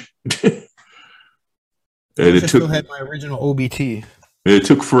huge. I still had my original OBT. It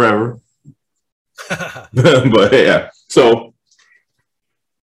took forever. But yeah. So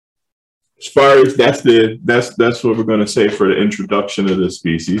as far as that's what we're gonna say for the introduction of this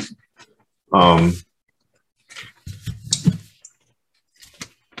species.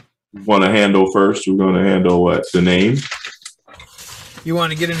 Want to handle first? We're going to handle what? The name? You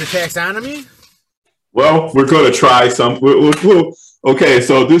want to get into taxonomy? Well, we're going to try some. Okay,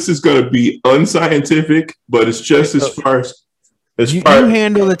 so this is going to be unscientific, but it's just as far as you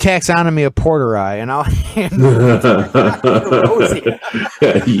handle the taxonomy of porteri, and I'll handle the rosea.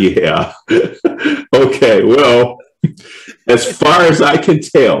 Yeah. Okay. Well, as far as I can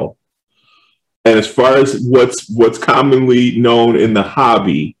tell, and as far as what's commonly known in the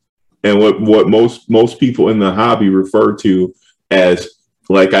hobby, and what most people in the hobby refer to as,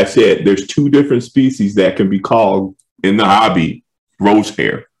 like I said, there's two different species that can be called in the hobby rose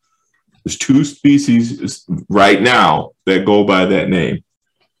hair. There's two species right now that go by that name.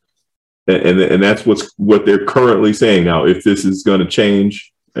 And that's what they're currently saying now. If this is going to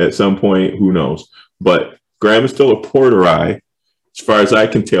change at some point, who knows? But Grammostola porteri, as far as I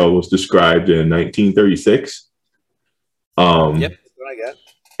can tell, was described in 1936. Yep, that's what I got.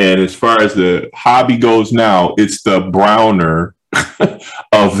 And as far as the hobby goes now, it's the browner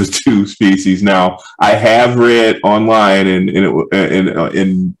of the two species. Now, I have read online and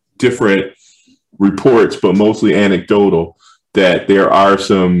in different reports, but mostly anecdotal, that there are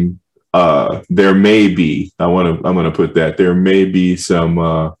some. There may be. I'm gonna put that. There may be some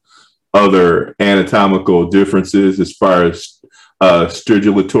other anatomical differences as far as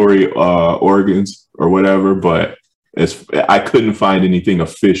stridulatory organs or whatever, but I couldn't find anything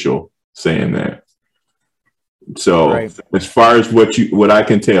official saying that. So right. As far as what I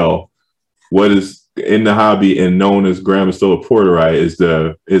can tell, what is in the hobby and known as Grammostola porteri is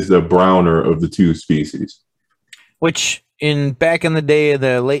the browner of the two species. Which back in the day,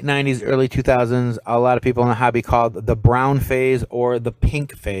 the late 90s, early 2000s, a lot of people in the hobby called the brown phase or the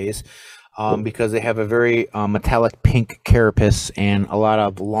pink phase. Because they have a very metallic pink carapace and a lot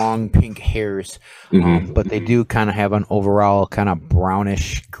of long pink hairs, but they do kind of have an overall kind of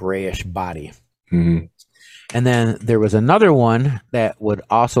brownish, grayish body. Mm-hmm. And then there was another one that would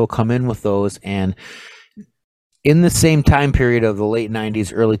also come in with those, and in the same time period of the late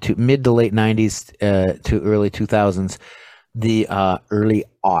 90s, mid to late 90s to early 2000s, the early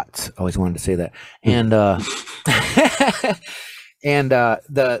aughts. I always wanted to say that, and. And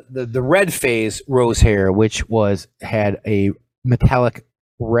the red phase rose hair, which had a metallic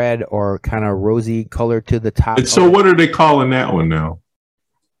red or kind of rosy color to the top. And so what are they calling that one now?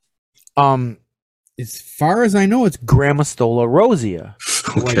 As far as I know, it's Grammostola rosea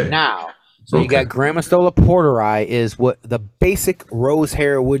right now. So you got Grammostola porteri is what the basic rose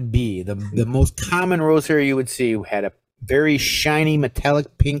hair would be. The most common rose hair you would see had a very shiny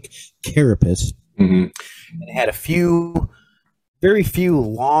metallic pink carapace. Mm-hmm. And it had very few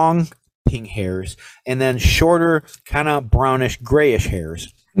long pink hairs, and then shorter, kind of brownish, grayish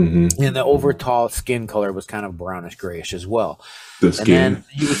hairs. Mm-hmm. And the overall skin color was kind of brownish, grayish as well. The skin. And then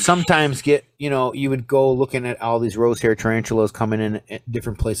you would sometimes get, you would go looking at all these rose hair tarantulas coming in at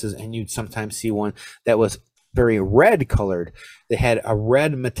different places, and you'd sometimes see one that was very red colored. They had a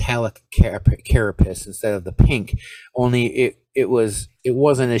red metallic carapace instead of the pink. Only it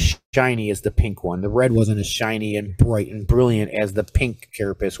wasn't as shiny as the pink one. The red wasn't as shiny and bright and brilliant as the pink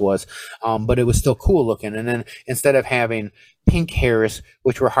carapace was, but it was still cool looking. And then instead of having pink hairs,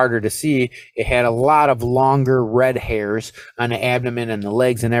 which were harder to see, it had a lot of longer red hairs on the abdomen and the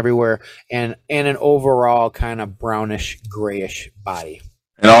legs and everywhere, and an overall kind of brownish, grayish body.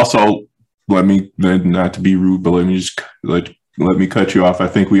 And also, let me, not to be rude, but let me just let me cut you off. I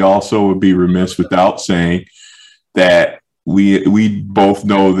think we also would be remiss without saying that we both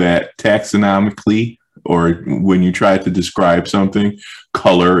know that taxonomically, or when you try to describe something,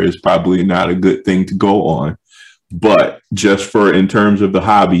 color is probably not a good thing to go on. But just in terms of the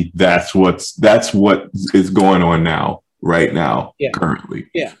hobby, that's what is going on now, right now, currently.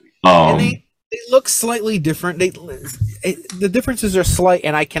 Yeah. And they look slightly different. The differences are slight,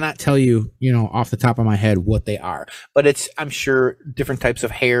 and I cannot tell you, off the top of my head what they are. But I'm sure different types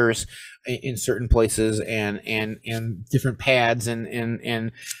of hairs in certain places, and different pads,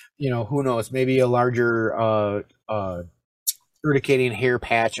 and who knows, maybe a larger urticating hair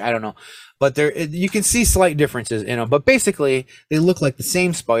patch. I don't know, but you can see slight differences in them. But basically, they look like the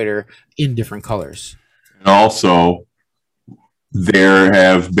same spider in different colors. And also, there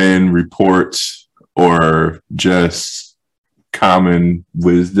have been reports or just common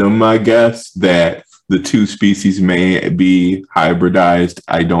wisdom, I guess, that the two species may be hybridized.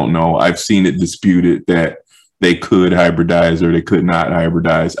 I don't know. I've seen it disputed that they could hybridize or they could not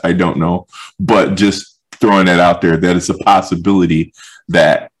hybridize. I don't know. But just throwing that out there, that it's a possibility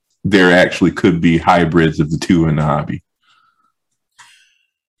that there actually could be hybrids of the two in the hobby.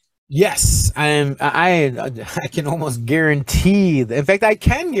 Yes, I can almost guarantee. In fact, I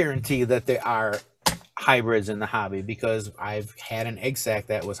can guarantee that there are hybrids in the hobby because I've had an egg sac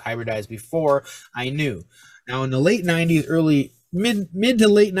that was hybridized before I knew. Now, in the late 90s, mid to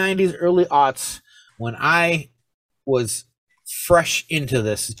late 90s, early aughts, when I was fresh into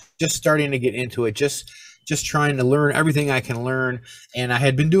this, just starting to get into it, just trying to learn everything I can learn, and I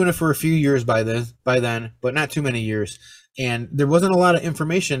had been doing it for a few years by then, but not too many years. And there wasn't a lot of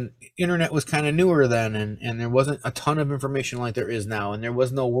information. Internet was kind of newer then, and there wasn't a ton of information like there is now. And there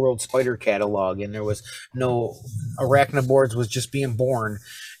was no World Spider Catalog, and there was no Arachnoboards was just being born,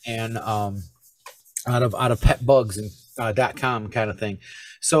 and out of Pet Bugs and .com kind of thing.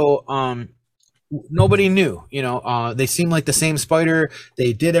 So nobody knew, they seemed like the same spider.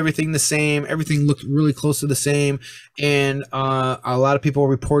 They did everything the same. Everything looked really close to the same. And a lot of people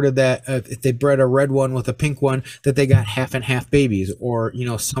reported that if they bred a red one with a pink one, that they got half and half babies, or,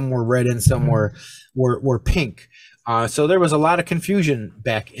 some were red and some were pink. So there was a lot of confusion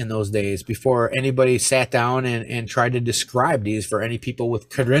back in those days before anybody sat down and tried to describe these. For any people with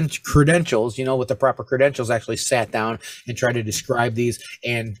credentials, with the proper credentials, actually sat down and tried to describe these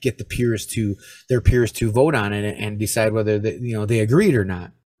and get their peers to vote on it and decide whether they agreed or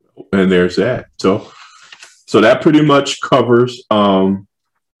not. And there's that. So that pretty much covers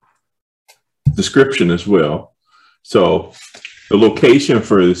description as well. So the location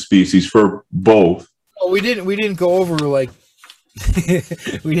for the species for both. Oh, we didn't go over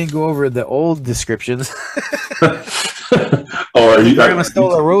we didn't go over the old descriptions. Or are you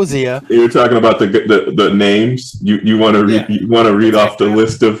Grammostola rosea? You're talking about the names. You want to read read off the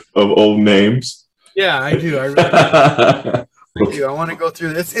list of old names? Yeah, I do. I do. I want to go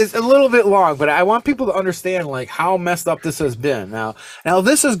through this. It's a little bit long, but I want people to understand how messed up this has been. Now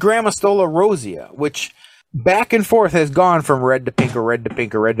this is Grammostola rosea, which back and forth has gone from red to pink or red to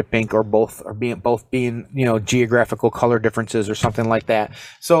pink or red to pink, or both being geographical color differences or something like that.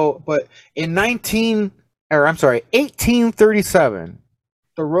 So, but in 1837,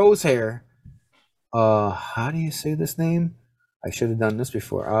 the rose hair, how do you say this name? I should have done this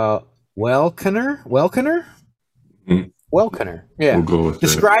before. Welkener? Welkener. Yeah. We'll go with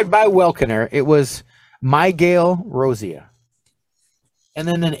Described by Welkener, it was Mygale rosea. And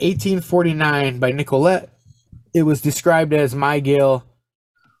then in 1849 by Nicolette, it was described as Mygale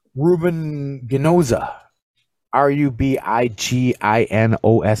rubiginosa,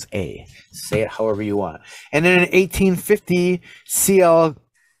 Rubiginosa. Say it however you want. And then in 1850, C.L.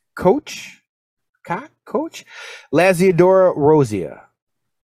 Koch, Laziodora rosea.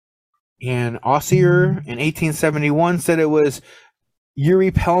 And Ossier in 1871 said it was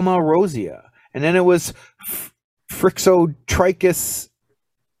Eurypelma rosea. And then it was Phrixotrichus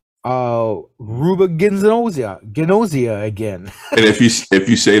rubiginosa again. And if you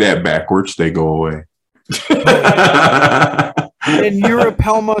say that backwards, they go away. And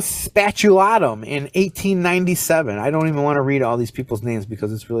Eurypelma spatulatum in 1897. I don't even want to read all these people's names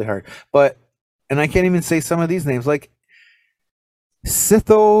because it's really hard. And I can't even say some of these names, like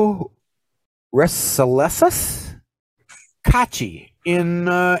Scythorescelesus Kachi in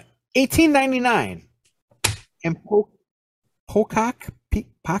 1899. And Pocock,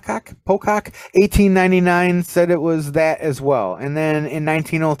 1899 said it was that as well. And then in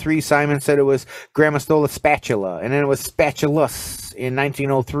 1903, Simon said it was Grammostola spatula. And then it was Spatulus in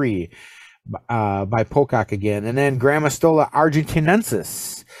 1903 by Pocock again. And then Grammostola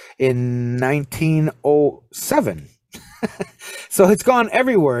argentinensis in 1907. So it's gone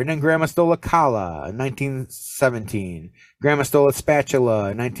everywhere. And then Grammostola calla in 1917. Grammostola spatula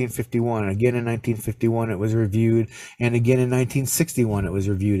in 1951. Again in 1951 it was reviewed. And again in 1961 it was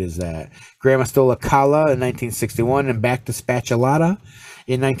reviewed as that. Grammostola calla in 1961. And back to spatulata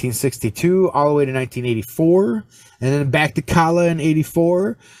in 1962. All the way to 1984. And then back to calla in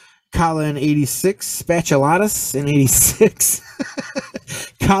 84. Calla in 86, spatulatus in 86,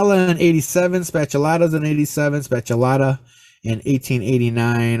 Calla in 87, spatulatas in 87, spatulata in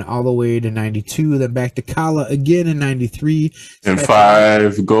 1889 all the way to 92, then back to Kala again in 93. And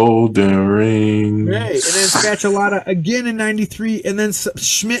 5 golden rings. Right, and then Spatulata again in 93, and then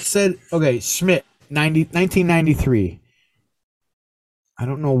Schmidt said, okay, Schmidt, 1993. I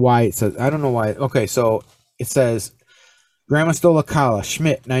don't know why it says, okay, so it says Grammostola Kala,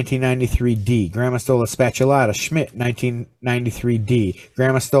 Schmidt, 1993D. Grammostola Spatulata, Schmidt, 1993D.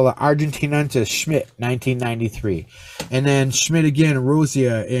 Grammostola Argentinensis, Schmidt, 1993. And then Schmidt again,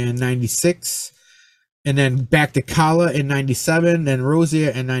 Rosea in 96. And then back to Kala in 97. Then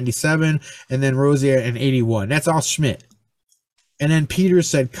Rosea in 97. And then Rosea in 81. That's all Schmidt. And then Peters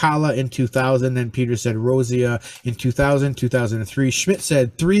said Kala in 2000. Then Peters said Rosea in 2000, 2003. Schmidt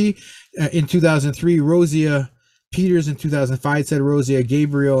said 3 in 2003. Rosea. Peters in 2005 said Rosea.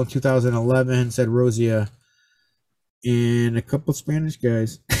 Gabriel in 2011 said Rosea. And a couple Spanish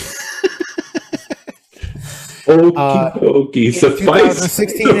guys. Okie in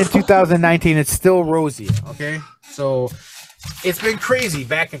 2016 and 2019, it's still Rosea. Okay? So it's been crazy.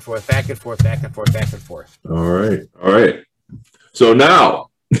 Back and forth, back and forth, back and forth, back and forth. All right. So now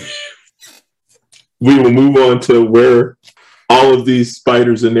we will move on to where all of these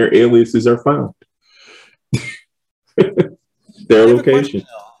spiders and their aliases are found. Their location.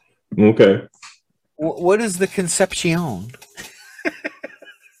 Okay. What is the Concepcion?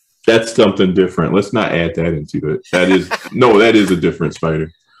 That's something different. Let's not add that into it. That is a different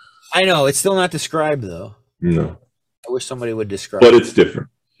spider. I know. It's still not described, though. No. I wish somebody would describe it. But it's different.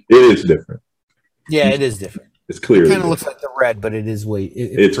 It is different. Yeah, it is different. It's clearly It kind of looks like the red, but it is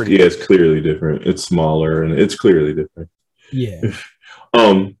it's clearly different. It's smaller and it's clearly different. Yeah.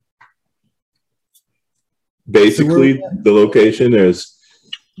 Basically, the location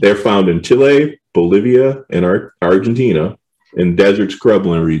they're found in Chile, Bolivia, and Argentina in desert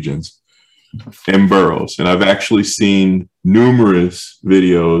scrubland regions and burrows. And I've actually seen numerous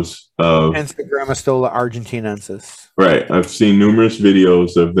videos of hence the Grammostola argentinensis. Right. I've seen numerous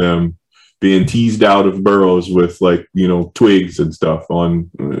videos of them being teased out of burrows with twigs and stuff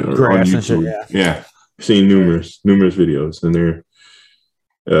on grass and shit. Yeah. I've seen numerous videos, and they're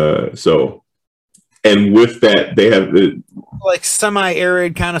and with that they have like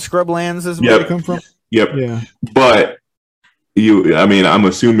semi-arid kind of scrublands is where they come from. Yep. Yeah. But I'm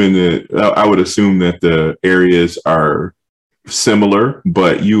assuming that I would assume that the areas are similar,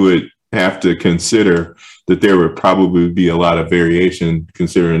 but you would have to consider that there would probably be a lot of variation,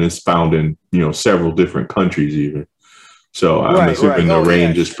 considering it's found in several different countries even. So I'm assuming the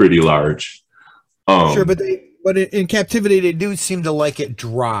range is pretty large. Sure, but in captivity they do seem to like it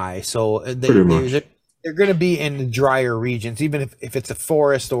dry, so they're going to be in the drier regions, even if it's a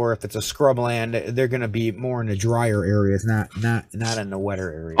forest or if it's a scrubland. They're going to be more in the drier areas, not in the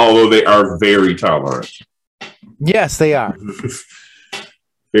wetter areas. Although they are very tolerant. Yes, they are.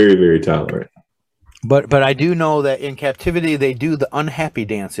 Very, very tolerant. But I do know that in captivity they do the unhappy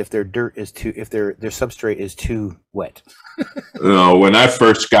dance if their substrate is too wet. No, when I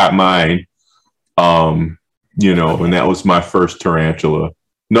first got mine, and that was my first tarantula.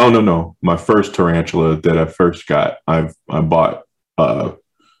 No. My first tarantula that I first got, I bought. I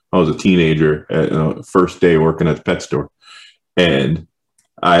was a teenager at first day working at the pet store, and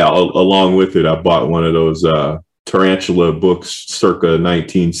along with it, I bought one of those tarantula books circa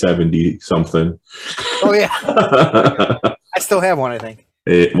 1970 something. Oh yeah. I still have one, I think.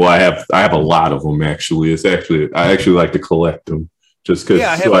 I have a lot of them actually. I actually like to collect them just because.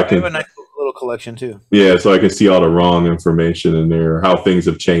 Yeah, I have a nice little collection too. Yeah, so I can see all the wrong information in there, how things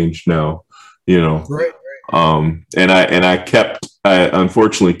have changed now. Right. And I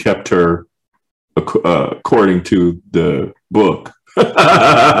unfortunately kept her according to the book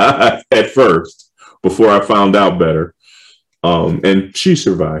at first, before I found out better. And she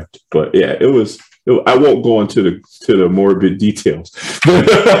survived, but yeah, I won't go into the morbid details.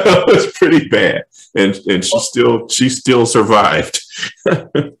 It was pretty bad, and she still survived.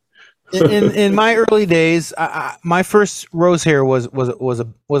 in my early days, my first rose hair was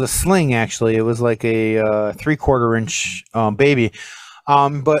a sling. Actually, it was like a 3/4 inch baby,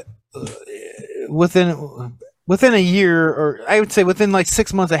 but within a year, or I would say within like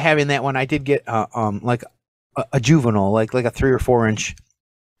 6 months of having that one, I did get like a juvenile, like a 3 or 4 inch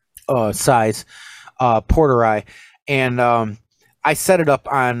size porteri, and I set it up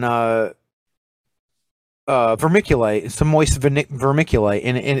on vermiculite, some moist vermiculite,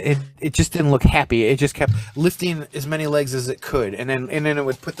 and it just didn't look happy. It just kept lifting as many legs as it could, and then it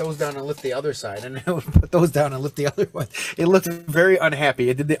would put those down and lift the other side, and it would put those down and lift the other one. It looked very unhappy.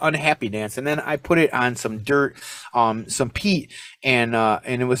 It did the unhappy dance, and then I put it on some dirt, some peat, and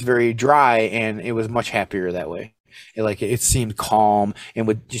it was very dry, and it was much happier that way. It seemed calm and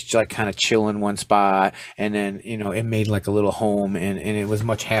would just like kind of chill in one spot, and then it made like a little home, and it was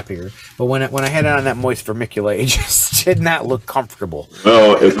much happier. But when I had it on that moist vermiculite, it just did not look comfortable.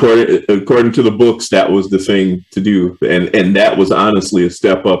 Well, according to the books, that was the thing to do, and that was honestly a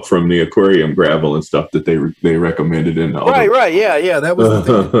step up from the aquarium gravel and stuff that they recommended in the right, yeah, that was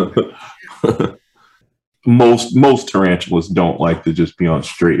the thing. Most tarantulas don't like to just be on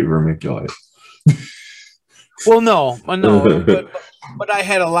straight vermiculite. Well, no, but I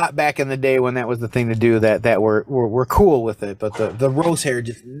had a lot back in the day when that was the thing to do that were cool with it. But the rose hair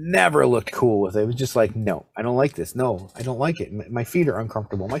just never looked cool with it. It was just like, no, I don't like this. No, I don't like it. My feet are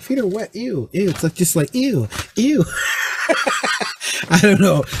uncomfortable. My feet are wet. Ew. It's like just like ew. I don't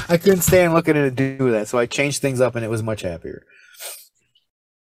know. I couldn't stand looking at it do that. So I changed things up, and it was much happier.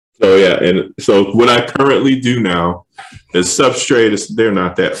 So yeah, and so what I currently do now is substrate. They're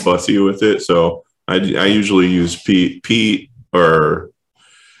not that fussy with it, so I usually use peat or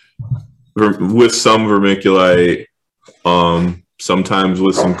with some vermiculite, sometimes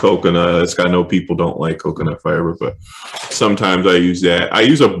with some coconut. I know people don't like coconut fiber, but sometimes I use that. I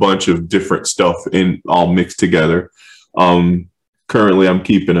use a bunch of different stuff all mixed together. Currently, I'm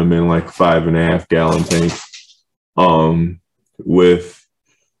keeping them in like 5.5 gallon tanks, with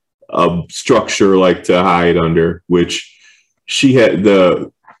a structure like to hide under, which she had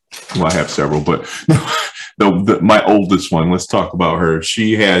I have several, but my oldest one, let's talk about her.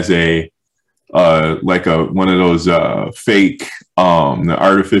 She has one of those fake the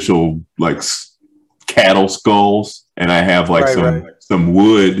artificial like cattle skulls, and I have like some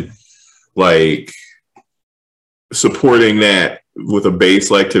wood like supporting that with a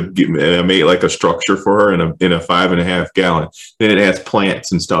base, like and I made like a structure for her in a 5.5 gallon. Then it has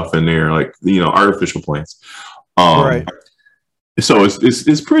plants and stuff in there, like artificial plants. Right. So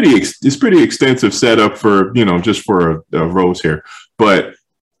it's pretty extensive setup for just for a rose hair. But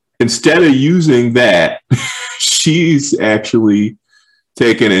instead of using that, she's actually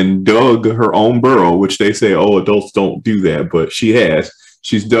taken and dug her own burrow, which they say, oh, adults don't do that, but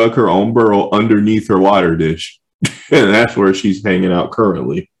she's dug her own burrow underneath her water dish. And that's where she's hanging out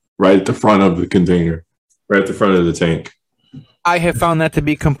currently, right at the front of the container, right at the front of the tank. I have found that to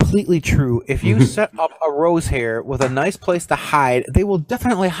be completely true. If you set up a rose hair with a nice place to hide, they will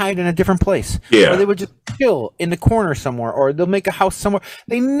definitely hide in a different place. Yeah. Or they would just chill in the corner somewhere, or they'll make a house somewhere.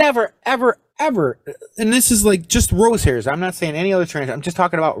 They never, ever, ever, and this is like just rose hairs. I'm not saying any other tarantula. I'm just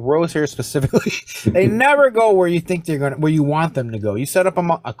talking about rose hairs specifically. They never go where you think where you want them to go. You set up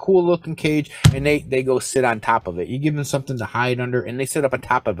a cool looking cage, and they go sit on top of it. You give them something to hide under, and they sit up on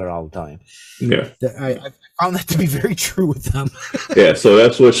top of it all the time. Yeah. I found that to be very true with them. Yeah, so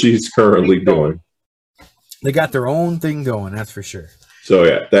that's what she's currently doing. They got their own thing going, that's for sure. So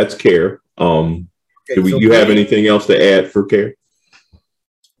yeah, that's care. You have anything else to add for care?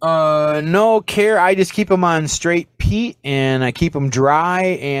 No care. I just keep them on straight peat, and I keep them dry,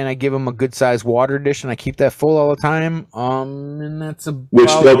 and I give them a good sized water dish, and I keep that full all the time. And that's which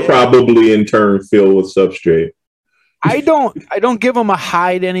they'll probably in turn fill with substrate. I don't give them a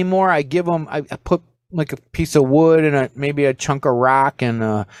hide anymore. I put like a piece of wood and maybe a chunk of rock and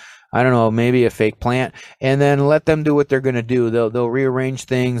I don't know, maybe a fake plant, and then let them do what they're gonna do. They'll rearrange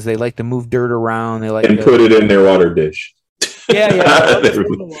things. They like to move dirt around. They like to put it in their water dish. Yeah.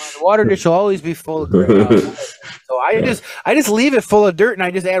 The water dish will always be full of dirt. So I just leave it full of dirt, and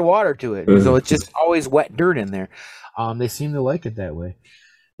I just add water to it. So it's just always wet dirt in there. They seem to like it that way.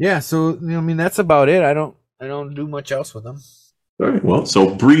 Yeah. So that's about it. I don't do much else with them. All right. Well,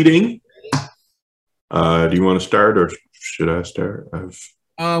 so breeding. Do you want to start, or should I start?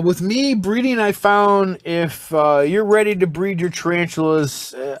 With me, breeding, I found if you're ready to breed your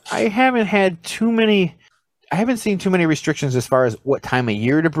tarantulas, I haven't seen too many restrictions as far as what time of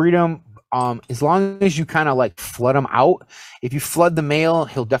year to breed them. As long as you kind of like flood them out. If you flood the male,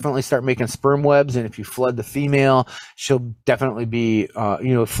 he'll definitely start making sperm webs, and if you flood the female, she'll definitely be,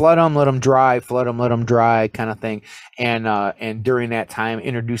 flood them, let them dry, flood them, let them dry, kind of thing. And during that time,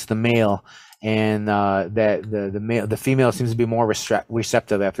 introduce the male. And the female seems to be more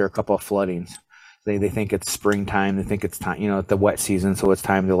receptive after a couple of floodings. They think it's springtime. They think it's time, it's the wet season, so it's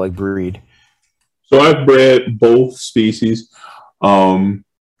time to like breed. So I've bred both species. I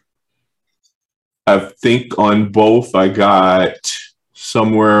think on both I got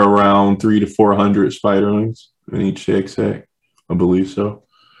somewhere around 300 to 400 spiderlings in each egg sac. I believe so.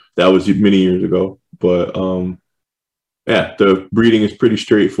 That was many years ago, but yeah, the breeding is pretty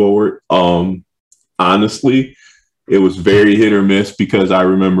straightforward. Honestly, it was very hit or miss because I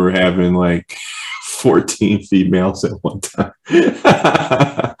remember having like 14 females at one time,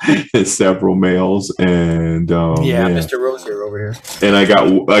 and several males, and Mr. Rosea over here. And I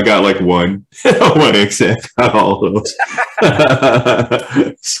got like one except out all those.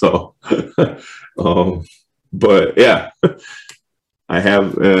 So, but yeah, I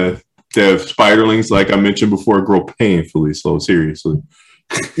have the spiderlings, like I mentioned before, grow painfully slow. Seriously.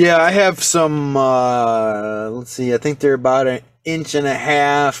 Yeah, I have some. Let's see. I think they're about an inch and a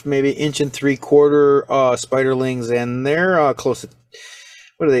half, maybe inch and 3/4 spiderlings, and they're close to.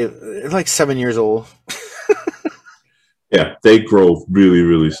 What are they? They're like 7 years old. Yeah, they grow really,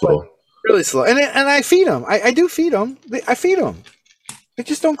 really slow. Really slow, and I feed them. I do feed them. I feed them. They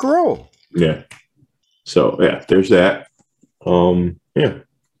just don't grow. Yeah. So yeah, there's that. Yeah,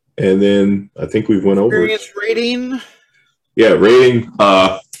 and then I think we went over experience rating. Yeah, rating.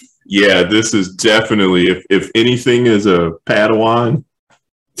 Yeah, this is definitely if anything is a Padawan.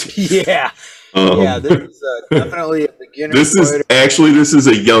 Yeah. Yeah, this is definitely a beginner. This is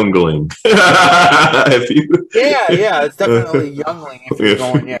a youngling. Yeah, it's definitely youngling if you're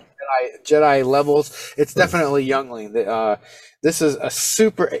going Jedi levels. It's definitely youngling. This is a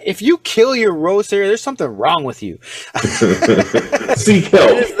super. If you kill your rosea, there's something wrong with you. Seek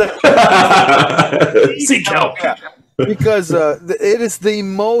help. Seek help. Yeah. Because it is the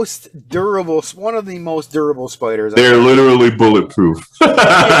most durable, one of the most durable spiders. They're literally bulletproof.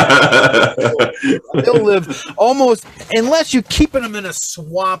 They'll live almost, unless you're keeping them in a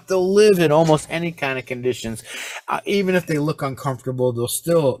swamp, they'll live in almost any kind of conditions. Even if they look uncomfortable, they'll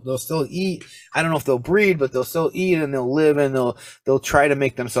still eat. I don't know if they'll breed, but they'll still eat and they'll live, and they'll try to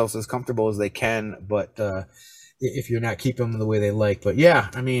make themselves as comfortable as they can. But if you're not keeping them the way they like, but yeah,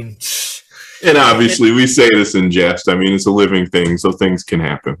 I mean. And obviously, we say this in jest. I mean, it's a living thing, so things can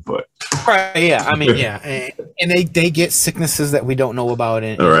happen. But right, yeah, I mean, yeah, and they get sicknesses that we don't know about,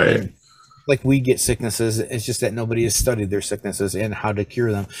 and like we get sicknesses. It's just that nobody has studied their sicknesses and how to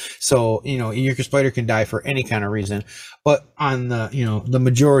cure them. So your spider can die for any kind of reason, but on the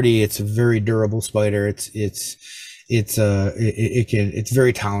majority, it's a very durable spider. It's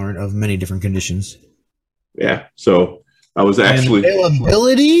very tolerant of many different conditions. Yeah. So I was actually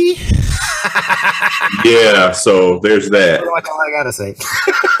availability. Yeah, so there's that. That's all I gotta say.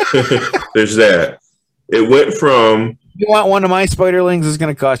 There's that. It went from. You want one of my spiderlings is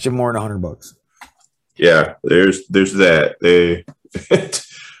going to cost you more than $100. Yeah, there's that. I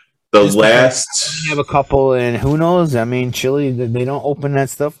have a couple, and who knows? I mean, Chile, they don't open that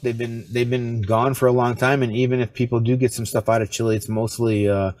stuff. They've been gone for a long time, and even if people do get some stuff out of Chile, it's mostly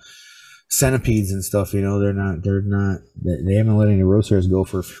centipedes and stuff. They haven't let any roseas go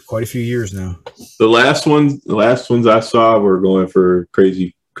for quite a few years now. The last ones I saw were going for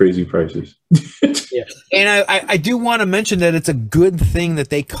crazy prices. Yeah, and I do want to mention that it's a good thing that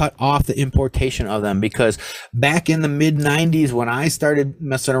they cut off the importation of them, because back in the mid 90s when I started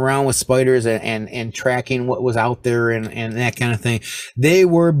messing around with spiders and tracking what was out there and that kind of thing, they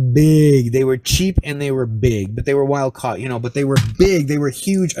were big, they were cheap, and they were big, but they were wild caught, but they were big, they were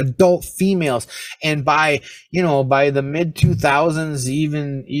huge adult females, and by the mid 2000s,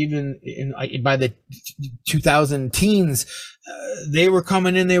 even by the 2000 teens, they were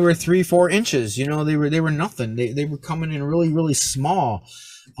coming in. They were 3-4 inches. They were nothing. They were coming in really, really small,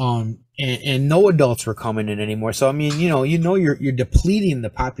 and no adults were coming in anymore. So I mean, you're depleting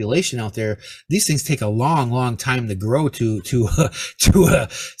the population out there. These things take a long, long time to grow to a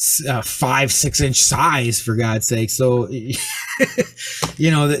 5-6 inch size, for God's sake. So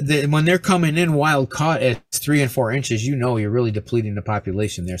when they're coming in wild caught at 3 and 4 inches, you're really depleting the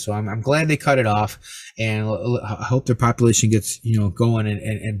population there. So I'm glad they cut it off, and I hope their population gets going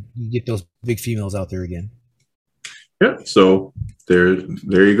and get those big females out there again. Yeah, so there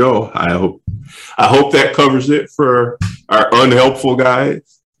you go. I hope that covers it for our unhelpful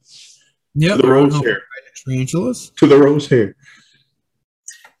guys. Yeah, the rose hair. Tarantulas. To the rose hair.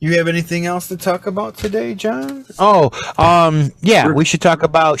 You have anything else to talk about today, John? Yeah, we should talk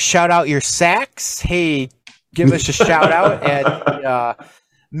about shout out your sacks. Hey, give us a shout out at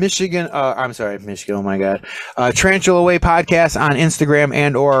Michigan. Michigan. Oh my God, Tarantula Way Podcast on Instagram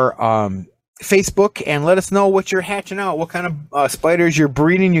and or Facebook, and let us know what you're hatching out, what kind of spiders you're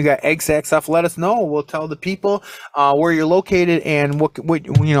breeding. You got egg sac stuff, let us know. We'll tell the people where you're located and what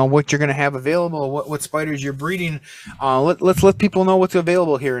you're going to have available, what spiders you're breeding. Let's let people know what's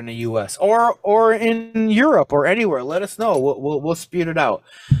available here in the US or in Europe or anywhere. Let us know. We'll speed it out.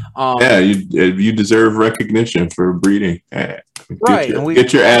 You deserve recognition for breeding. Right,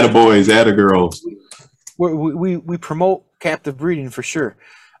 get your attaboys, attagirls. We promote captive breeding for sure.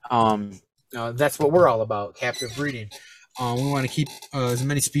 That's what we're all about, captive breeding. We want to keep as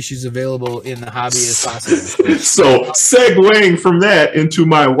many species available in the hobby as possible. So segueing from that into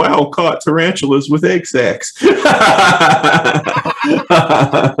my wild caught tarantulas with egg sacs.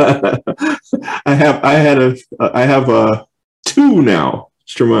 I have two now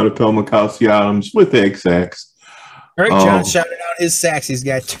Stromatopelma calceatums with egg sacs. All right, John shouted out his sacs. He's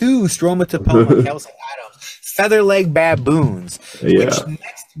got two Stromatopelma calceatums, feather-leg baboons, which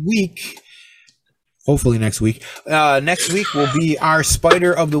next week. Hopefully next week will be our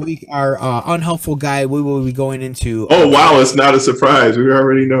spider of the week, our unhelpful guide. We will be going into. Oh wow! It's not a surprise. We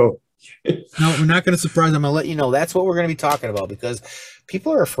already know. No, we're not going to surprise them. I'm going to let you know. That's what we're going to be talking about because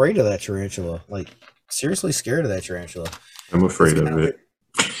people are afraid of that tarantula. Like seriously scared of that tarantula. I'm afraid of it.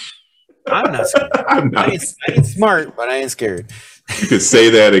 I'm not scared. I'm not. I ain't smart, but I ain't scared. You could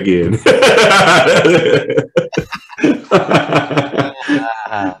say that again.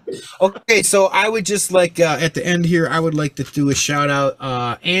 Okay, so I would just like at the end here, I would like to do a shout out.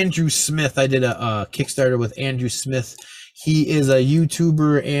 Andrew Smith. I did a Kickstarter with Andrew Smith. He is a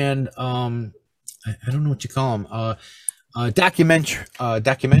YouTuber and I don't know what you call him.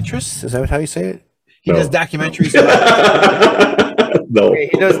 Documentarist. Is that how you say it? He does documentaries. Okay,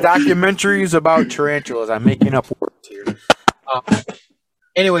 he does documentaries about tarantulas. I'm making up words here.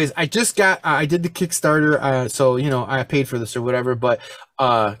 Anyways, I just got I did the Kickstarter, so you know I paid for this or whatever. But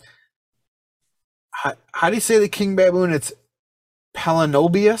how do you say the king baboon? It's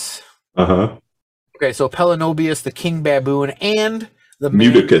Pelanobius. Okay, so Pelanobius, the king baboon, and the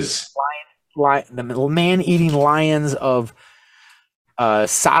Muticus, the man-eating lions of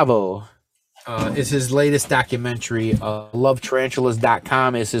Savo. Is his latest documentary.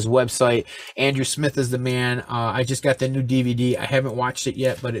 LoveTarantulas.com is his website. Andrew Smith is the man. I just got the new DVD. I haven't watched it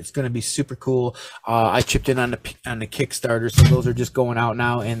yet, but it's going to be super cool. I chipped in on the Kickstarter, so those are just going out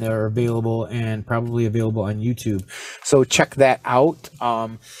now, and they're available and probably available on YouTube. So check that out. I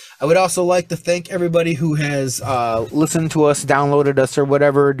would also like to thank everybody who has listened to us, downloaded us, or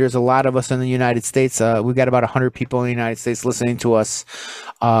whatever. There's a lot of us in the United States. We've got about 100 people in the United States listening to us.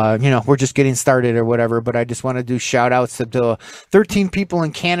 You know, we're just getting started or whatever, but I just want to do shout outs to 13 people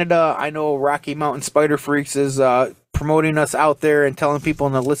in Canada. I know Rocky Mountain Spider Freaks is promoting us out there and telling people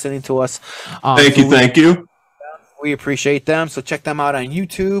and listening to us. Thank you. We appreciate them. So check them out on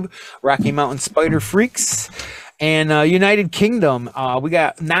YouTube, Rocky Mountain Spider Freaks. And United Kingdom, we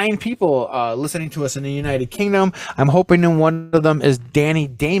got 9 people listening to us in the United Kingdom. I'm hoping that one of them is Danny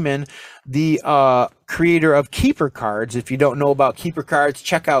Damon, the creator of Keeper Cards. If you don't know about Keeper Cards,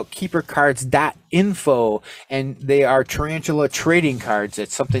 check out keepercards.info, and they are tarantula trading cards.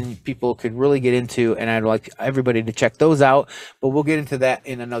 It's something people could really get into, and I'd like everybody to check those out. But we'll get into that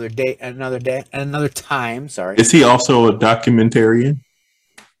in another time. Sorry. Is he also a documentarian?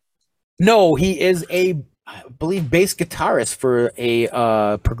 No, he is I believe bass guitarist for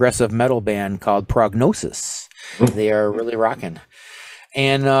a progressive metal band called Prognosis. They are really rocking.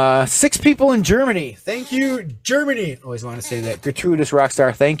 And 6 people in Germany. Thank you, Germany. Always want to say that. Gratuitous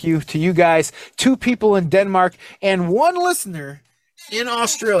Rockstar. Thank you to you guys. 2 people in Denmark and 1 listener in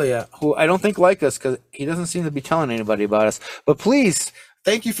Australia who I don't think like us because he doesn't seem to be telling anybody about us. But please,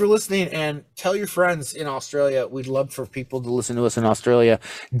 thank you for listening and tell your friends in Australia. We'd love for people to listen to us in Australia,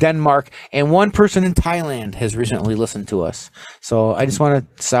 Denmark, and 1 person in Thailand has recently listened to us. So I just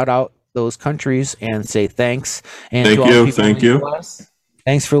want to shout out those countries and say thanks. And thank you.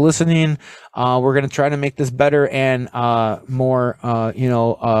 Thanks for listening. We're going to try to make this better and more, how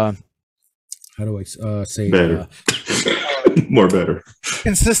do I say? Better. More better.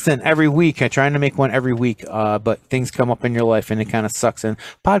 Consistent every week. I'm trying to make one every week, but things come up in your life and it kind of sucks. And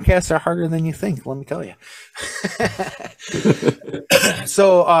podcasts are harder than you think, let me tell you.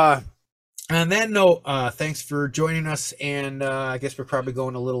 So on that note, thanks for joining us. And I guess we're probably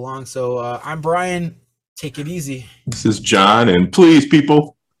going a little long. So I'm Brian. Take it easy. This is John, and please,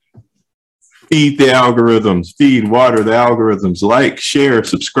 people, feed the algorithms, water the algorithms, like, share,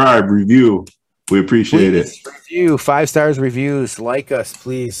 subscribe, review. We appreciate it. Review, 5 stars reviews, like us,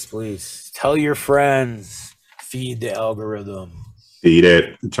 please. Tell your friends, feed the algorithm. Feed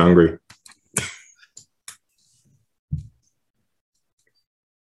it. It's hungry.